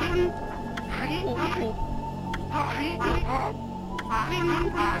problem.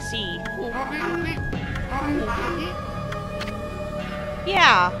 I see.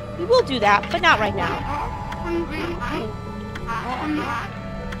 Yeah, we will do that, but not right now.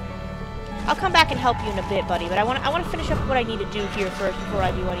 I'll come back and help you in a bit, buddy, but I want to finish up what I need to do here first before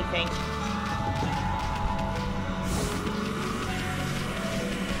I do anything.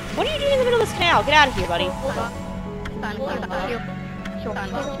 What are you doing in the middle of this canal? Get out of here, buddy. You're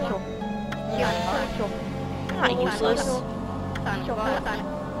not useless.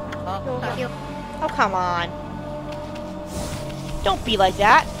 Oh, come on. Don't be like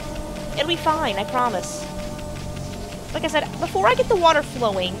that. It'll be fine, I promise. Like I said, before I get the water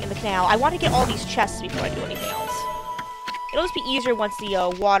flowing in the canal, I want to get all these chests before I do anything else. It'll just be easier once the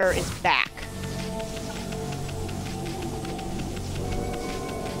water is back.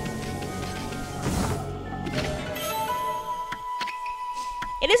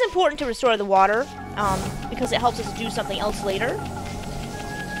 It is important to restore the water, because it helps us do something else later.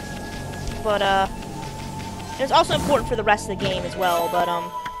 But, it's also important for the rest of the game as well, but,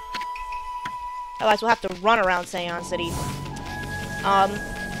 otherwise we'll have to run around Seon City.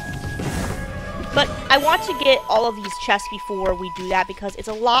 But I want to get all of these chests before we do that, because it's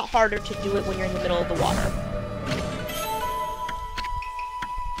a lot harder to do it when you're in the middle of the water.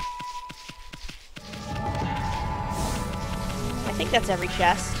 I think that's every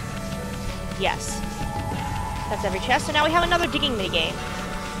chest. Yes. That's every chest. So now we have another digging minigame.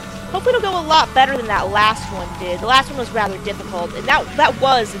 Hopefully it'll go a lot better than that last one did. The last one was rather difficult, and that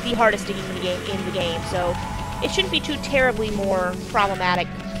was the hardest digging minigame in the game, so it shouldn't be too terribly more problematic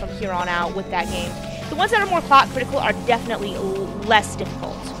from here on out with that game. The ones that are more plot critical are definitely less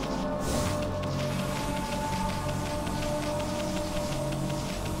difficult.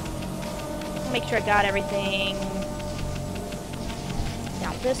 Make sure I got everything.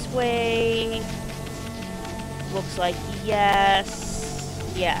 Down this way. Looks like yes.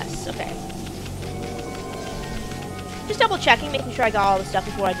 Yes, okay. Just double checking, making sure I got all the stuff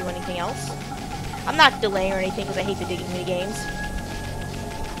before I do anything else. I'm not delaying or anything because I hate the digging minigames.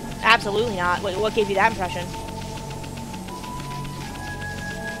 Absolutely not. Wait, what gave you that impression?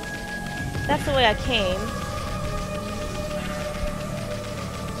 That's the way I came.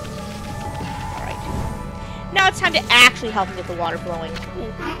 Alright. Now it's time to actually help me get the water flowing.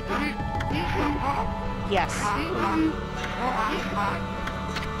 Yes.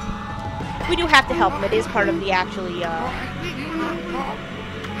 We do have to help him. It is part of the actually,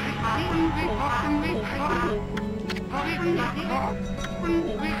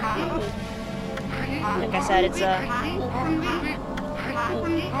 like I said, it's,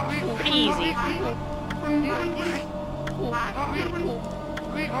 pretty easy.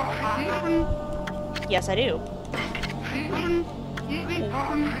 Yes, I do.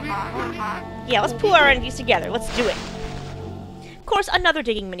 Yeah, let's pool our energies together. Let's do it. Of course, another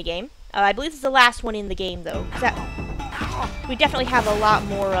digging minigame. I believe this is the last one in the game, though. We definitely have a lot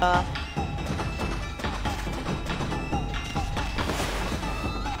more,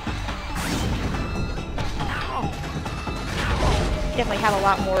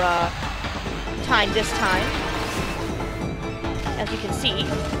 time this time, as you can see.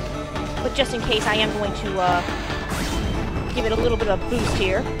 But just in case, I am going to, give it a little bit of a boost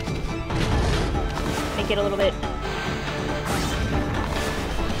here. Make it a little bit...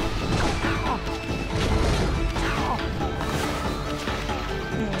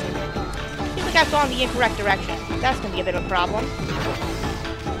 Seems like I've gone the incorrect direction. That's going to be a bit of a problem.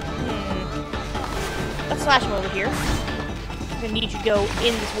 Let's slash him over here. I'm going to need you to go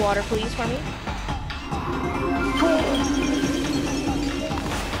in this water, please, for me.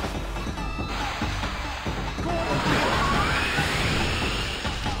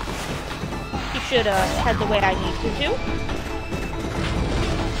 Should head the way I need to.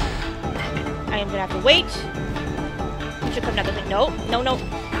 I am gonna have to wait. Should come another thing. No, no, no,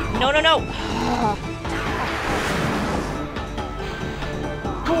 no, no, no.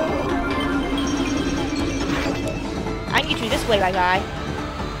 I can get you this way, my guy.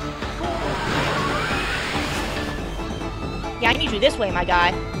 Yeah, I need you this way, my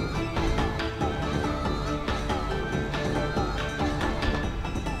guy.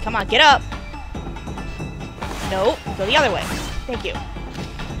 Come on, get up. No, go the other way. Thank you.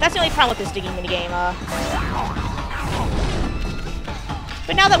 That's the only problem with this digging minigame.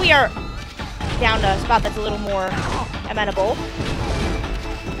 But now that we are down to a spot that's a little more amenable,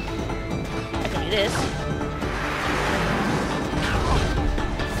 I can do this.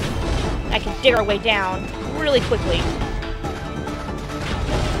 I can dig our way down really quickly.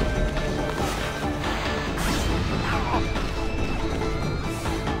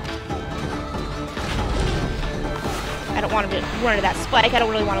 I don't want to run into that spike. I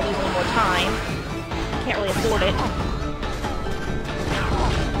don't really want to lose any more time. Can't really afford it.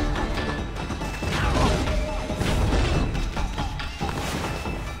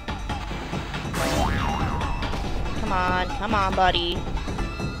 Come on, buddy.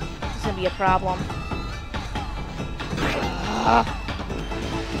 This is gonna be a problem.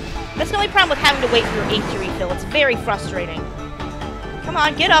 That's the only problem with having to wait for your ink to refill. It's very frustrating. Come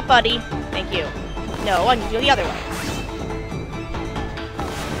on, get up, buddy. Thank you. No, I need to go the other way.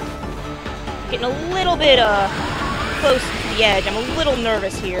 Getting a little bit close to the edge. I'm a little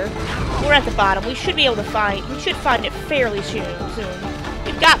nervous here. We're at the bottom. We should be able to find. We should find it fairly soon.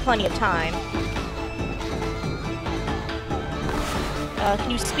 We've got plenty of time.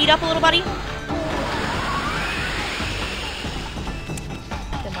 Can you speed up a little, buddy?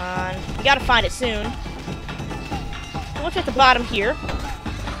 Come on. We gotta find it soon. Once we're at the bottom here,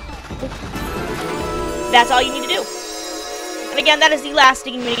 that's all you need to do. And again, that is the last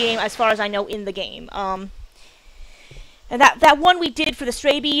digging minigame, as far as I know, in the game. And that one we did for the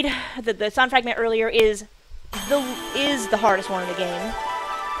stray bead, the sound fragment earlier, is the hardest one in the game.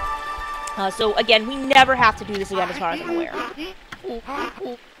 So again, we never have to do this again, as far as I'm aware.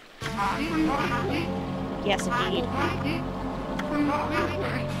 Yes, indeed.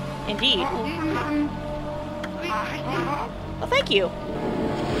 Indeed. Well, thank you.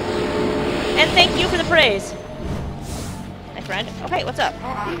 And thank you for the praise. my friend. Okay, what's up?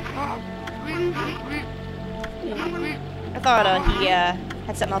 I thought he had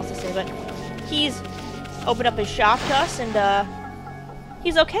something else to say, but he's opened up his shop to us, and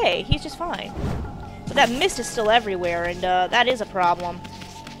he's okay. He's just fine. But that mist is still everywhere, and that is a problem.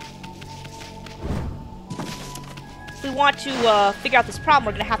 If we want to figure out this problem,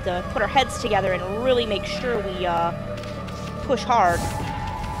 we're going to have to put our heads together and really make sure we push hard.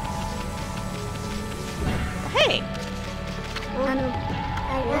 Hey!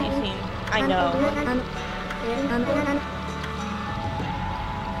 What do you mean? I know.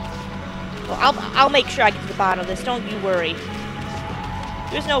 Well, I'll make sure I get to the bottom of this. Don't you worry.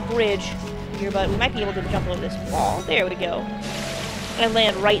 There's no bridge here, but we might be able to jump over this wall. There we go. And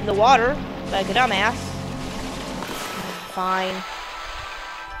land right in the water, like a dumbass. Fine.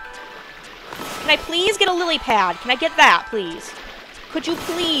 Can I please get a lily pad? Can I get that, please? Could you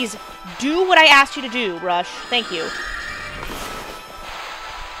please do what I asked you to do, Brush? Thank you.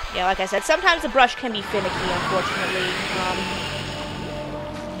 Yeah, like I said, sometimes the brush can be finicky, unfortunately.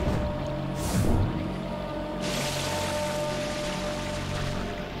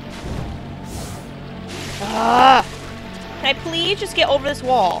 Can I please just get over this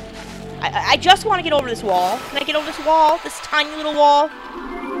wall? I just want to get over this wall. Can I get over this wall? This tiny little wall?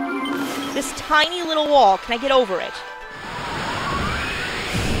 This tiny little wall. Can I get over it?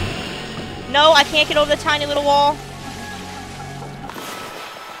 No, I can't get over the tiny little wall.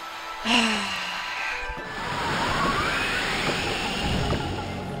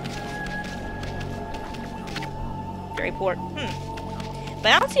 Very poor.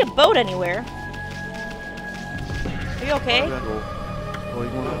 But I don't see a boat anywhere. Are you okay?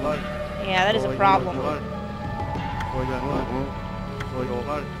 Yeah, that is a problem.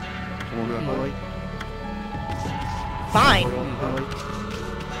 Fine.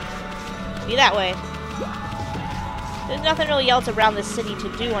 Be that way. There's nothing really else around this city to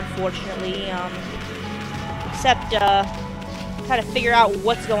do, unfortunately, except try to figure out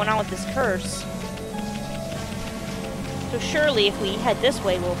what's going on with this curse. So surely, if we head this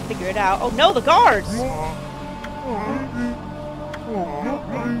way, we'll figure it out. Oh no, the guards!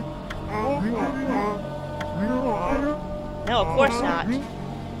 No, of course not.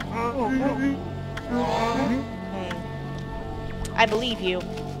 I believe you.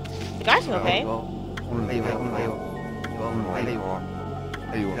 The guys are okay.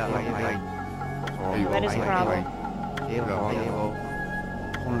 That is a problem.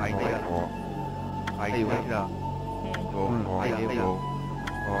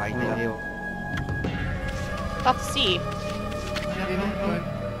 Tough to see.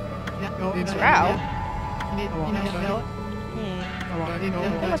 Drow?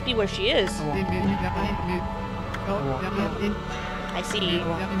 That must be where she is. I see.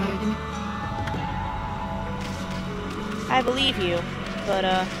 I believe you, but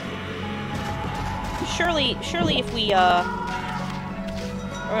surely if we we're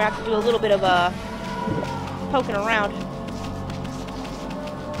gonna have to do a little bit of poking around.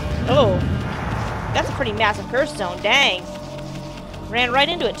 Oh, that's a pretty massive curse zone. Dang, ran right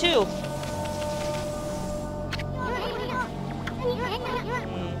into it too.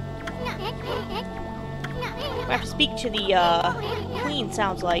 I have to speak to the queen.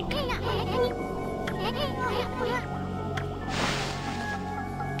 Sounds like.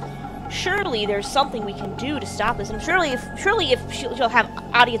 Surely there's something we can do to stop this, and surely if she'll have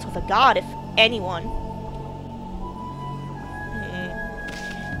audience with a god, if anyone.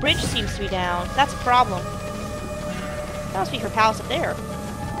 Bridge seems to be down. That's a problem. That must be her palace up there.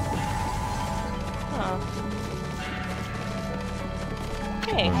 Huh.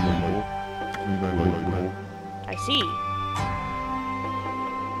 Okay. I see.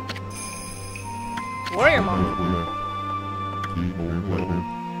 Warrior monk.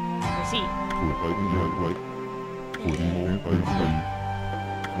 I see.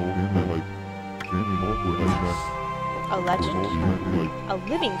 A legend? A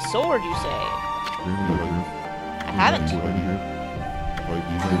living sword, you say? I haven't.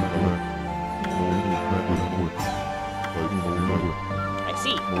 I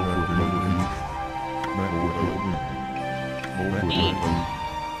see. Indeed.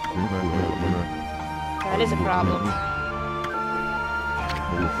 That is a problem.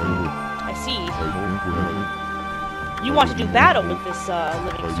 I see. You want to do battle with this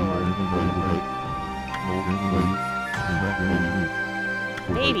living sword.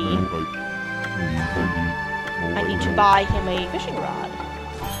 Maybe I need to buy him a fishing rod.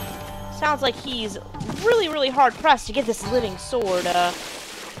 Sounds like he's really, really hard pressed to get this living sword,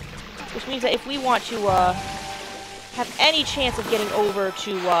 which means that if we want to have any chance of getting over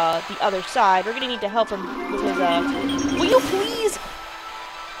to the other side, we're gonna need to help him with his, will you please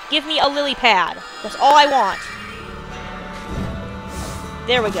give me a lily pad? That's all I want.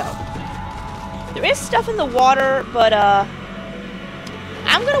 There we go. There is stuff in the water, but,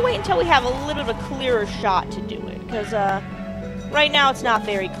 I'm gonna wait until we have a little bit of a clearer shot to do it, because, right now it's not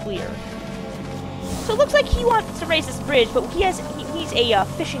very clear. So it looks like he wants to raise this bridge, but he needs a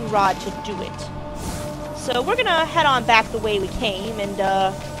fishing rod to do it. So we're gonna head on back the way we came and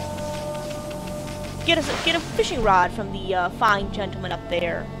get a fishing rod from the fine gentleman up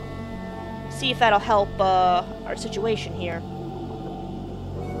there. See if that'll help our situation here.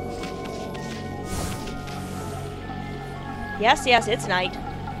 Yes, yes, it's night.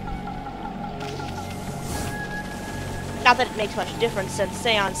 Not that it makes much difference since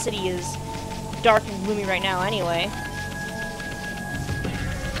Seon City is dark and gloomy right now anyway.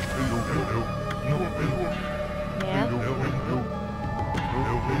 Yeah.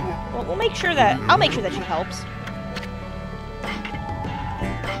 Well, I'll make sure that she helps.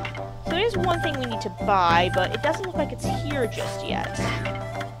 So there is one thing we need to buy, but it doesn't look like it's here just yet.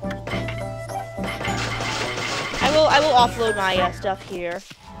 I will offload my stuff here.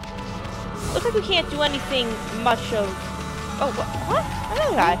 Looks like we can't do anything much of. Oh, what?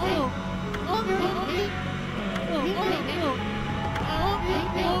 Another guy.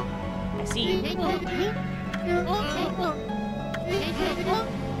 I see.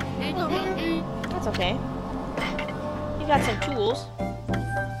 That's okay. You got some tools.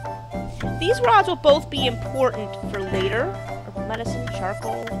 These rods will both be important for later. Medicine,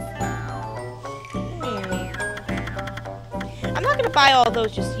 charcoal. I'm not gonna buy all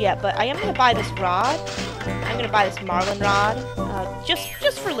those just yet, but I am gonna buy this rod. I'm gonna buy this marlin rod,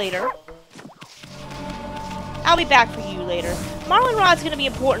 just for later. I'll be back for you later. Marlin rod's gonna be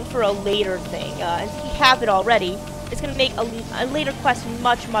important for a later thing. If you have it already, it's gonna make a later quest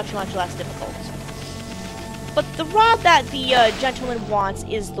much less difficult. But the rod that the gentleman wants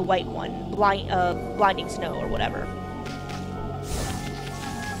is the white one, blinding snow or whatever.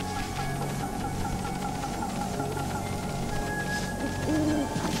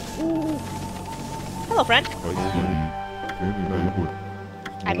 Hello, friend.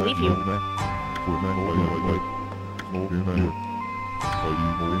 I believe you.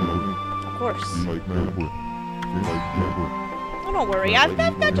 Of course. Oh, don't worry. I've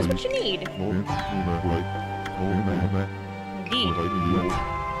got just what you need. Indeed.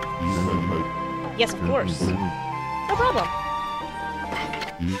 Yes, of course. No problem.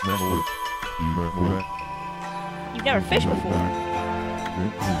 You've never fished before.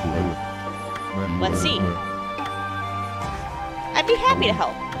 Let's see. I'd be happy to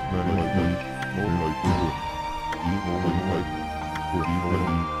help.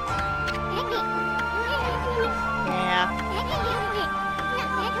 Yeah.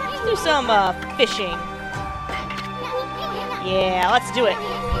 Let's do some fishing. Yeah, let's do it.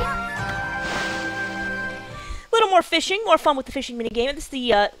 A little more fishing, more fun with the fishing minigame. This is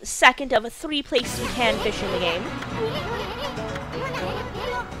the second of 3 places you can fish in the game.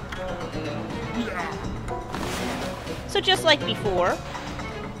 So just like before.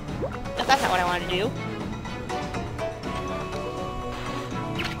 No, that's not what I wanted to do.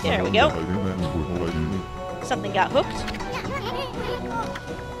 There we go. Something got hooked.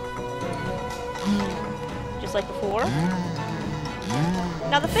 Just like before.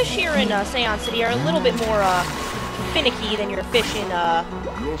 Now the fish here in Seon City are a little bit more finicky than your fish in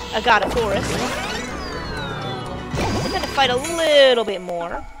Agata Forest. They tend to fight a little bit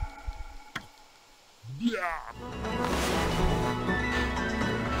more.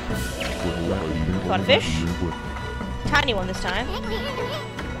 Caught a fish. Tiny one this time.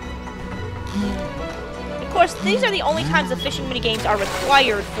 Of course, these are the only times the fishing minigames are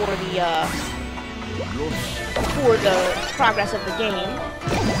required for the progress of the game.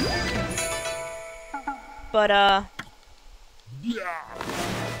 But,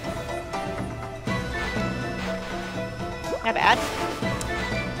 not bad.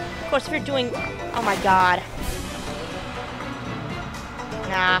 Of course, if you're doing... Oh my god.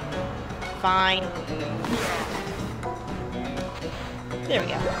 Nah. Fine. There we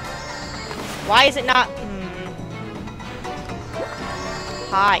go. Why is it not...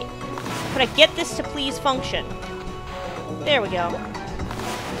 Hi. Could I get this to please function? There we go.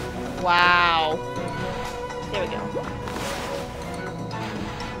 Wow. There we go.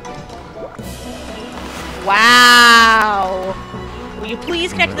 Wow. Will you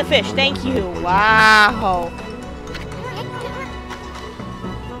please connect to the fish? Thank you. Wow.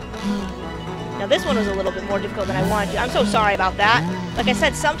 Now this one was a little bit more difficult than I wanted to. I'm so sorry about that. Like I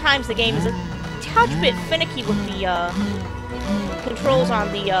said, sometimes the game is touch bit finicky with the controls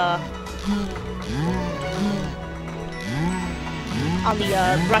on the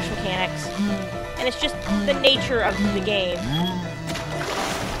brush mechanics, and it's just the nature of the game.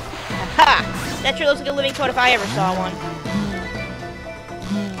 Aha! That sure looks like a living toad if I ever saw one.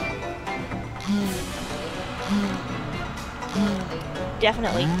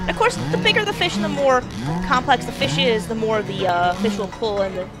 Definitely. Of course, the bigger the fish and the more complex the fish is, the more the fish will pull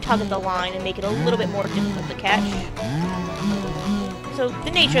and tug at the line and make it a little bit more difficult to catch. So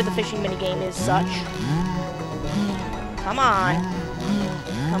the nature of the fishing minigame is such. Come on.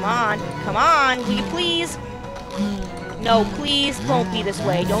 Come on. Come on. Will you please? No, please don't be this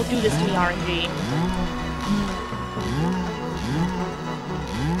way. Don't do this to me, RNG.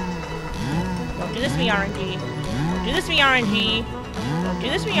 Don't do this to me, RNG. Don't do this to me, RNG. Don't do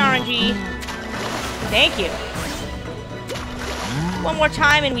this to me, RNG. Thank you. One more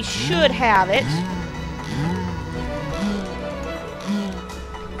time and we should have it.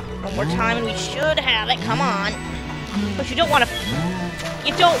 One more time and we should have it. Come on. But you don't want to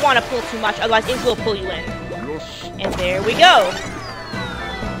pull too much, otherwise it will pull you in. And there we go.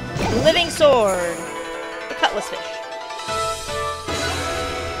 Living sword. The cutlass fish.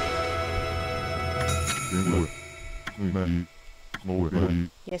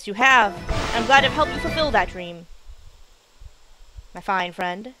 Yes, you have. I'm glad I've helped you fulfill that dream, my fine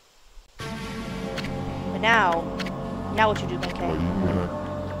friend. But now what you do, Benkei?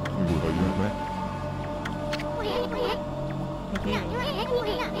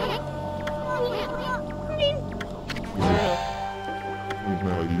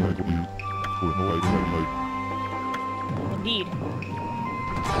 Indeed.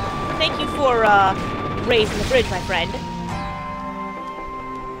 Thank you for raising the bridge, my friend.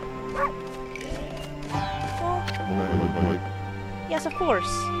 Yes, of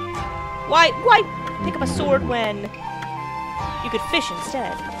course. Why pick up a sword when you could fish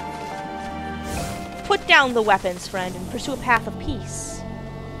instead? Put down the weapons, friend, and pursue a path of peace.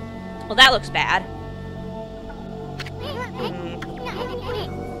 Well, that looks bad.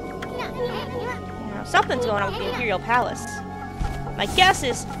 Now, something's going on with the Imperial Palace. My guess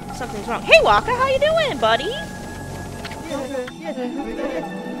is something's wrong. Hey, Walker, how you doing, buddy?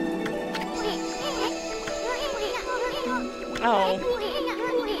 Oh.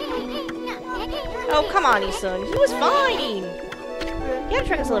 Oh, come on, Isun. He was fine! You gotta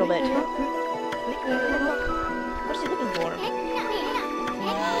trick us a little bit. What's he looking for?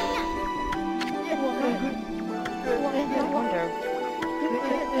 I wonder.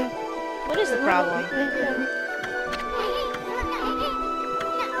 What is the problem?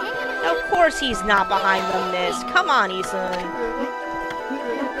 Of course he's not behind the mist. Come on, Isun.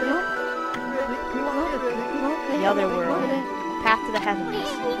 The other world. Path to the heavens.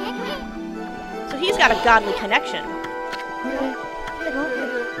 So he's got a godly connection.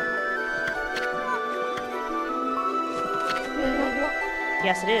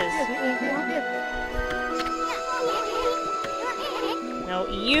 Yes, it is. No,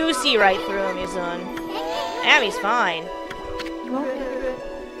 you see right through him, Isun. Amy's fine.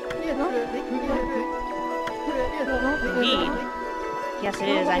 Indeed. Yes, it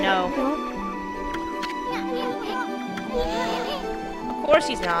is, I know. Of course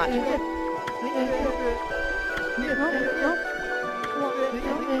he's not.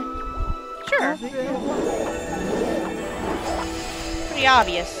 Sure. Pretty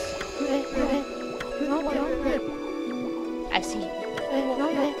obvious. I see.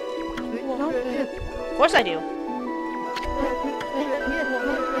 Of course I do.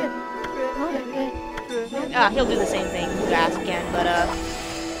 He'll do the same thing you ask again, but I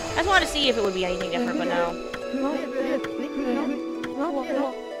just wanted to see if it would be anything different, but no.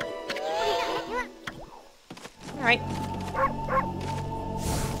 Alright.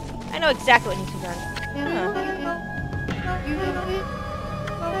 I know exactly what needs to be done.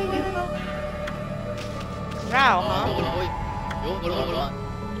 Drow, huh?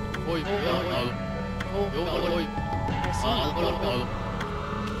 I see.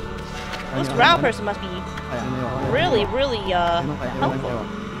 This drow person must be really, really, helpful.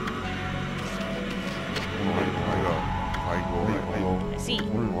 I see.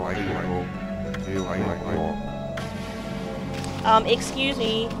 Excuse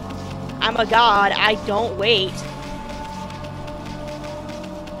me. I'm a god. I don't wait.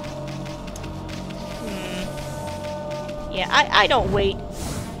 Yeah, I don't wait.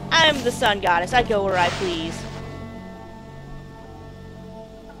 I'm the sun goddess. I go where I please.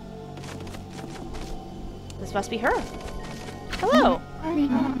 This must be her. Hello.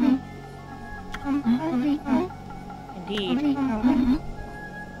 Indeed.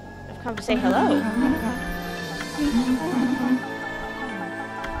 Of Come to say hello.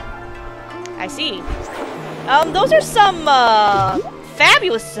 I see. Those are some,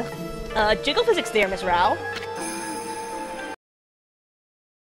 fabulous, jiggle physics there, Miss Rao.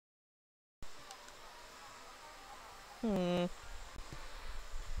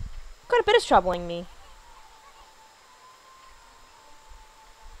 Quite a bit is troubling me.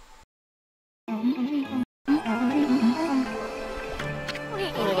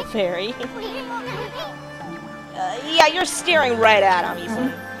 Little fairy. Yeah, you're staring right at him,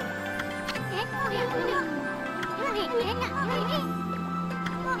 easily.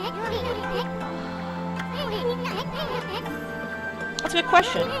 That's a good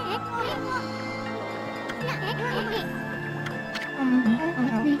question.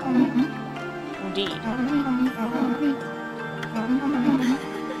 Indeed.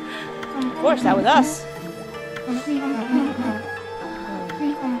 Of course, that was us.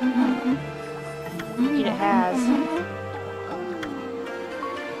 Indeed it has.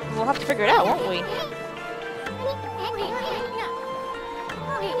 We'll have to figure it out, won't we?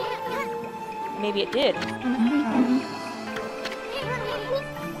 Maybe it did.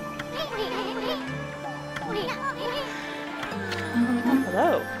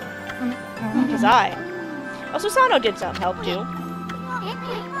 Hello. Kazai. Oh, Susano did some help too.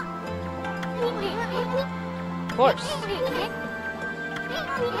 Of course.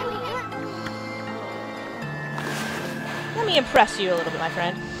 Let me impress you a little bit, my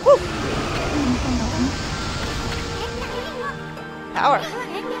friend. Whew. Power.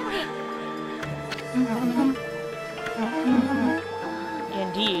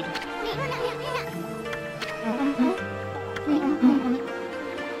 Indeed.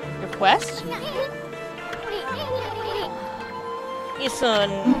 Your quest? Isun.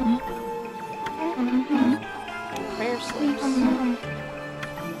 Prayer slips.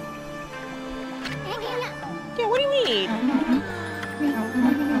 Yeah, what do you need?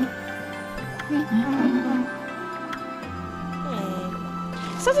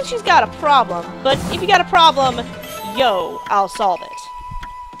 Sounds like she's got a problem, but if you got a problem, yo, I'll solve it.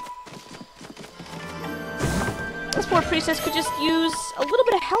 This poor priestess could just use a little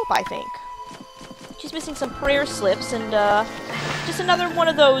bit of help, I think. She's missing some prayer slips, and, just another one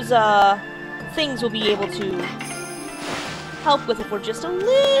of those, things we'll be able to help with if we're just a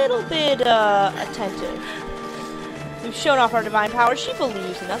little bit, attentive. We've shown off our divine power. She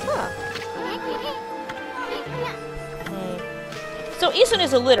believes in us, huh? So Isun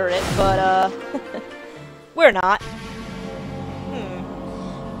is illiterate, but, we're not.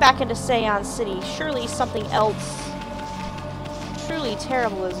 Back into Seon City. Surely something else truly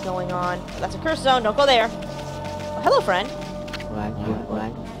terrible is going on. That's a curse zone. Don't go there. Oh, hello, friend.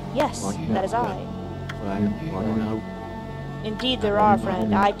 Yes, that is I. Indeed there are,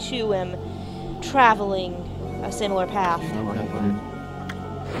 friend. I, too, am traveling a similar path.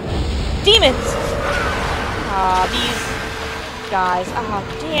 Demons! Ah, these guys. Ah,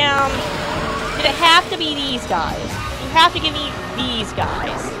 damn. Did it have to be these guys? You have to give me these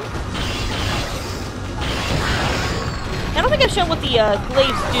guys. I don't think I've shown what the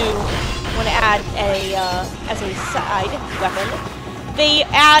glaives do when they add a, as a side weapon. They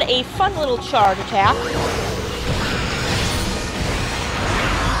add a fun little charge attack.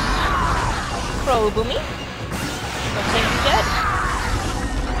 Pro-boomy. Looks like he's dead.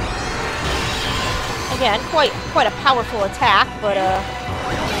 Again, quite a powerful attack, but,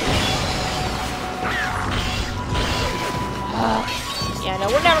 yeah, no,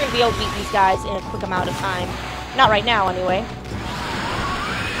 we're never going to be able to beat these guys in a quick amount of time. Not right now, anyway.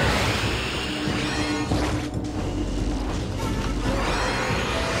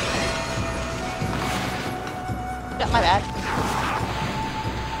 Yeah, my bad.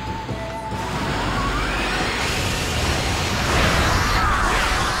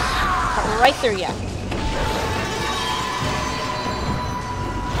 Cut right through you.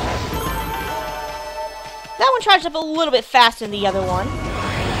 That one charged up a little bit faster than the other one.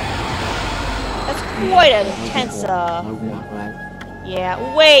 That's quite an intense, yeah,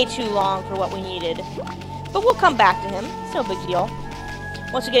 way too long for what we needed. But we'll come back to him. It's no big deal.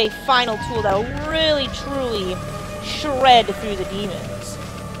 Once we get a final tool that'll really, truly shred through the demons.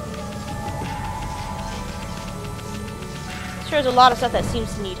 Sure, there's a lot of stuff that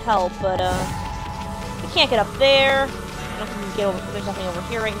seems to need help, but, we can't get up there. I don't think we can get over, there's nothing over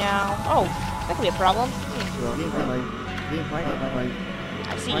here right now. Oh, that could be a problem.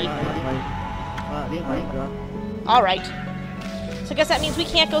 I see. Alright. So I guess that means we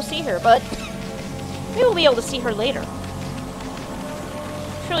can't go see her, but maybe we'll be able to see her later.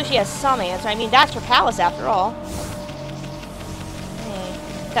 Surely she has some answer. I mean, that's her palace after all.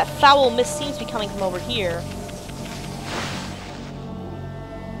 That foul mist seems to be coming from over here.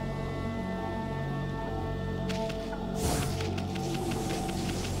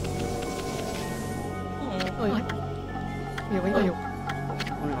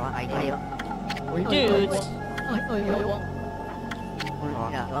 Dudes.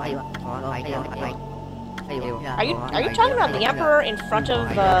 Are you talking about the Emperor in front of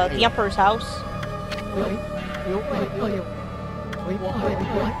the Emperor's house?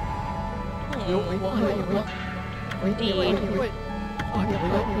 Indeed.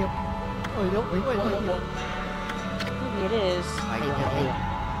 Maybe it is.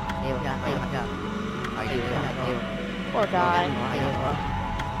 Poor guy.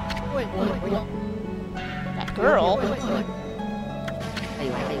 That girl?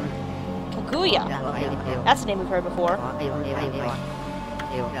 Kaguya. That's a name we've heard before.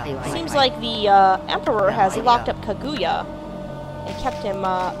 Seems like the Emperor has locked up Kaguya and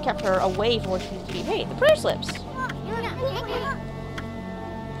kept her away from where she needs to be. Hey, the prayer slips.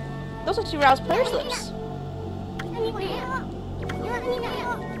 Those are 2 Rao's prayer slips.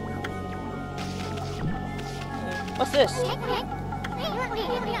 What's this?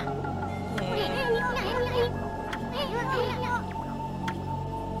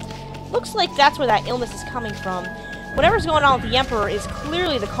 Looks like that's where that illness is coming from. Whatever's going on with the Emperor is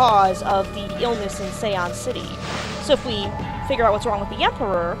clearly the cause of the illness in Seon City. So if we figure out what's wrong with the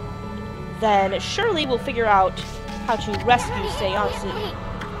Emperor, then surely we'll figure out how to rescue Seon City.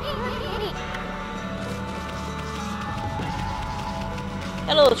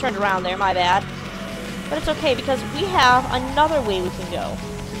 Got a little turned around there, my bad. But it's okay, because we have another way we can go.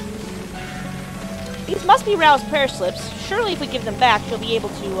 These must be Rao's prayer slips. Surely if we give them back, she'll be able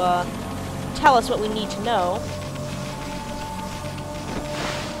to tell us what we need to know.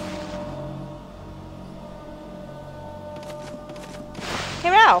 Hey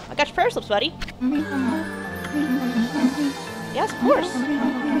Rao, I got your prayer slips, buddy. Yes, of course.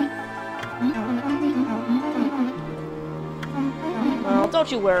 Well, don't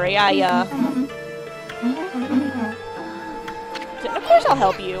you worry, Of course I'll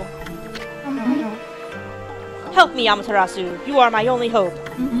help you. Help me, Amaterasu. You are my only hope.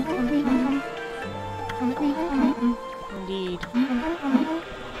 Indeed.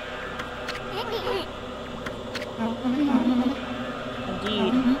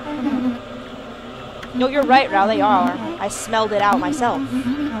 Indeed. No, you're right, Rao, they are. I smelled it out myself.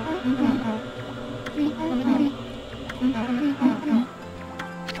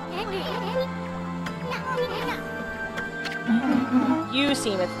 You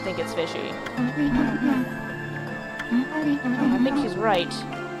seem to think it's fishy. I think she's right.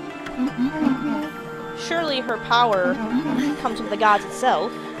 Surely her power comes from the gods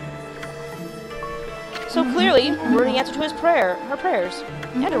itself. So clearly, we're the answer to her prayers.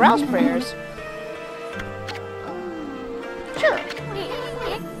 And to Rao's prayers. Sure.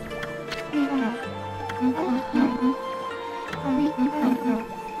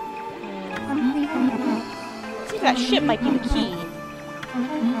 See if that ship might be the key.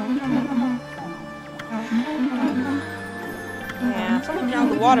 Yeah, something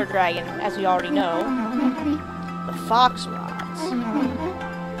drowned the water dragon, as we already know. The fox rods.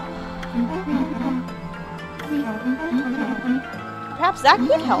 Perhaps that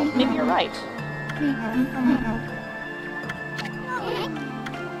could help. Maybe you're right.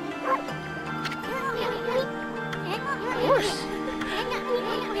 Of course.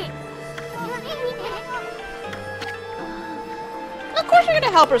 Of course you're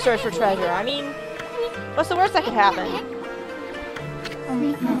gonna help her search for treasure. I mean, what's the worst that could happen?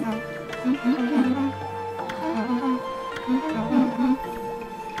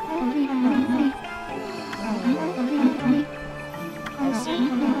 I see.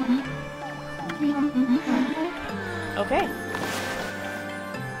 Okay.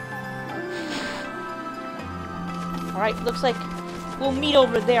 Alright, looks like we'll meet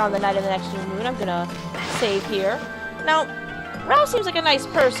over there on the night of the next new moon. I'm gonna save here. Now, Rao seems like a nice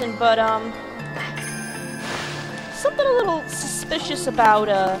person, but, something a little suspicious about,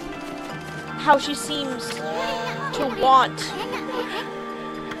 how she seems to want to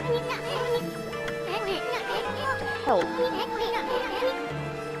help.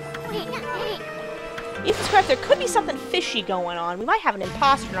 Ethan's correct, there could be something fishy going on. We might have an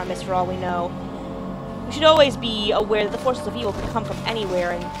imposter in our midst for all we know. We should always be aware that the forces of evil can come from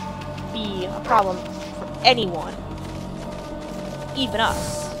anywhere and be a problem for anyone. Even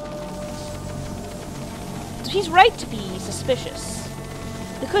us. So he's right to be suspicious.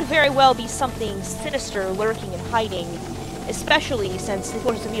 There could very well be something sinister lurking and hiding, especially since the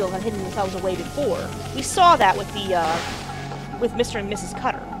forces of evil have hidden themselves away before. We saw that with the with Mr. and Mrs.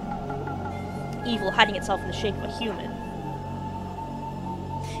 Cutter. evil hiding itself in the shape of a human.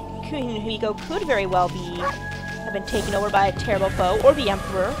 Kumiko could very well have been taken over by a terrible foe, or the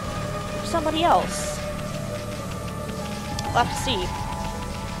Emperor, or somebody else. We'll have to see.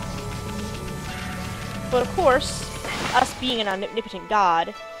 But of course, us being an omnipotent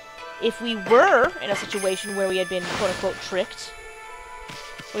god, if we were in a situation where we had been quote-unquote tricked,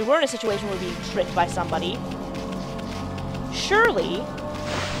 we were in a situation where we were being tricked by somebody, surely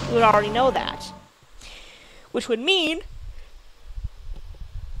we would already know that. Which would mean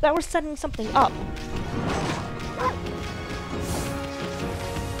that we're setting something up.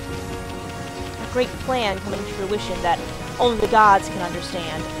 A great plan coming to fruition that only the gods can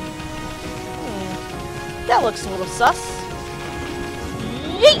understand. That looks a little sus.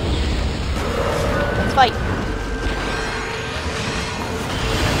 Yeet! Let's fight.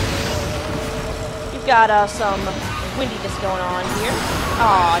 You've got some windiness going on here.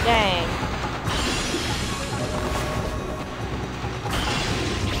 Aw, dang.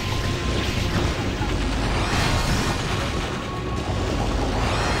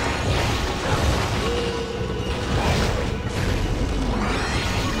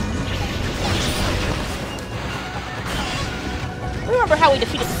 Remember how we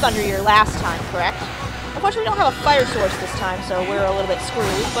defeated Thunderear last time, correct? Unfortunately, we don't have a fire source this time, so we're a little bit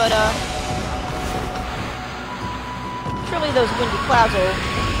screwed, but, surely those windy clouds will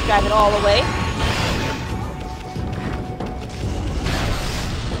drive it all away.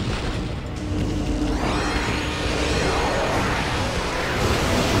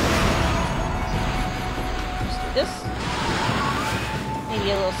 Just do this.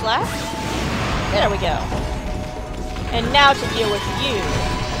 Maybe a little slash. There we go. And now to deal with you.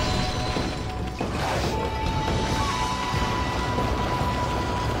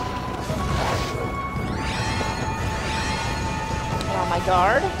 Get on my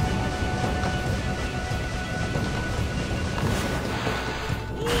guard.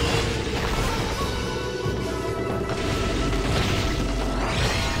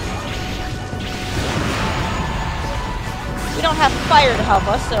 We don't have fire to help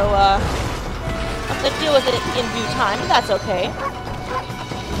us, so, to deal with it in due time, but that's okay.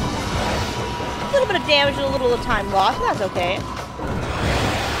 A little bit of damage and a little of time lost, but that's okay.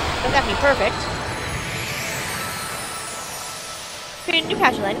 Doesn't have to be perfect. Create a new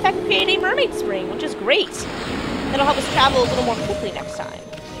patch of land. In fact, we created a mermaid spring, which is great. That'll help us travel a little more quickly next time.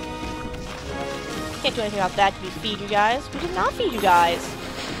 Can't do anything about that. Did we feed you guys? We did not feed you guys.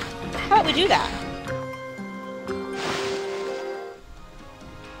 How about we do that?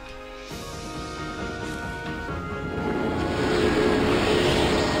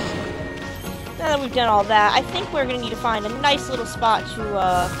 Now that we've done all that, I think we're going to need to find a nice little spot to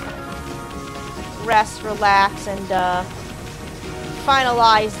rest, relax, and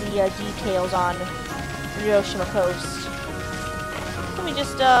finalize the details on Ryoshima Coast. Let me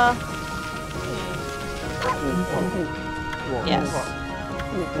just, yes.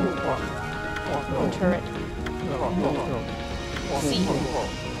 Turret. See.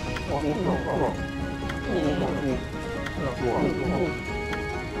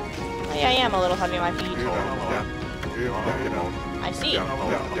 I am a little heavy on my feet. I see.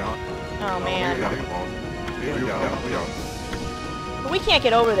 Oh, man. But we can't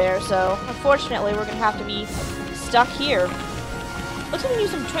get over there, so unfortunately we're going to have to be stuck here. Looks like we need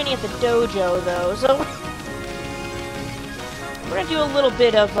some training at the dojo, though, so we're going to do a little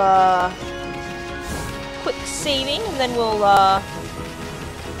bit of quick saving, and then we'll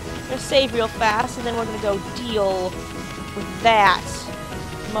save real fast, and then we're going to go deal with that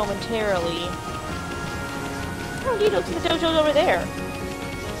momentarily. Oh, indeed, looks like the dojo's over there.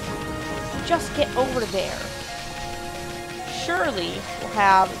 Just get over there. Surely we'll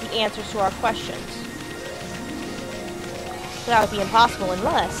have the answers to our questions. But that would be impossible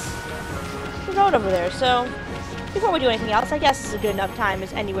unless there's a road over there. So, before we do anything else, I guess this is a good enough time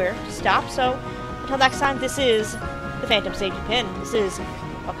as anywhere to stop. So, until next time, this is the Phantom Safety Pin. This is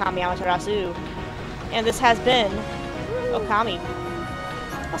Okami Amaterasu. And this has been Okami.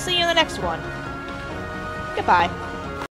 I'll see you in the next one. Goodbye.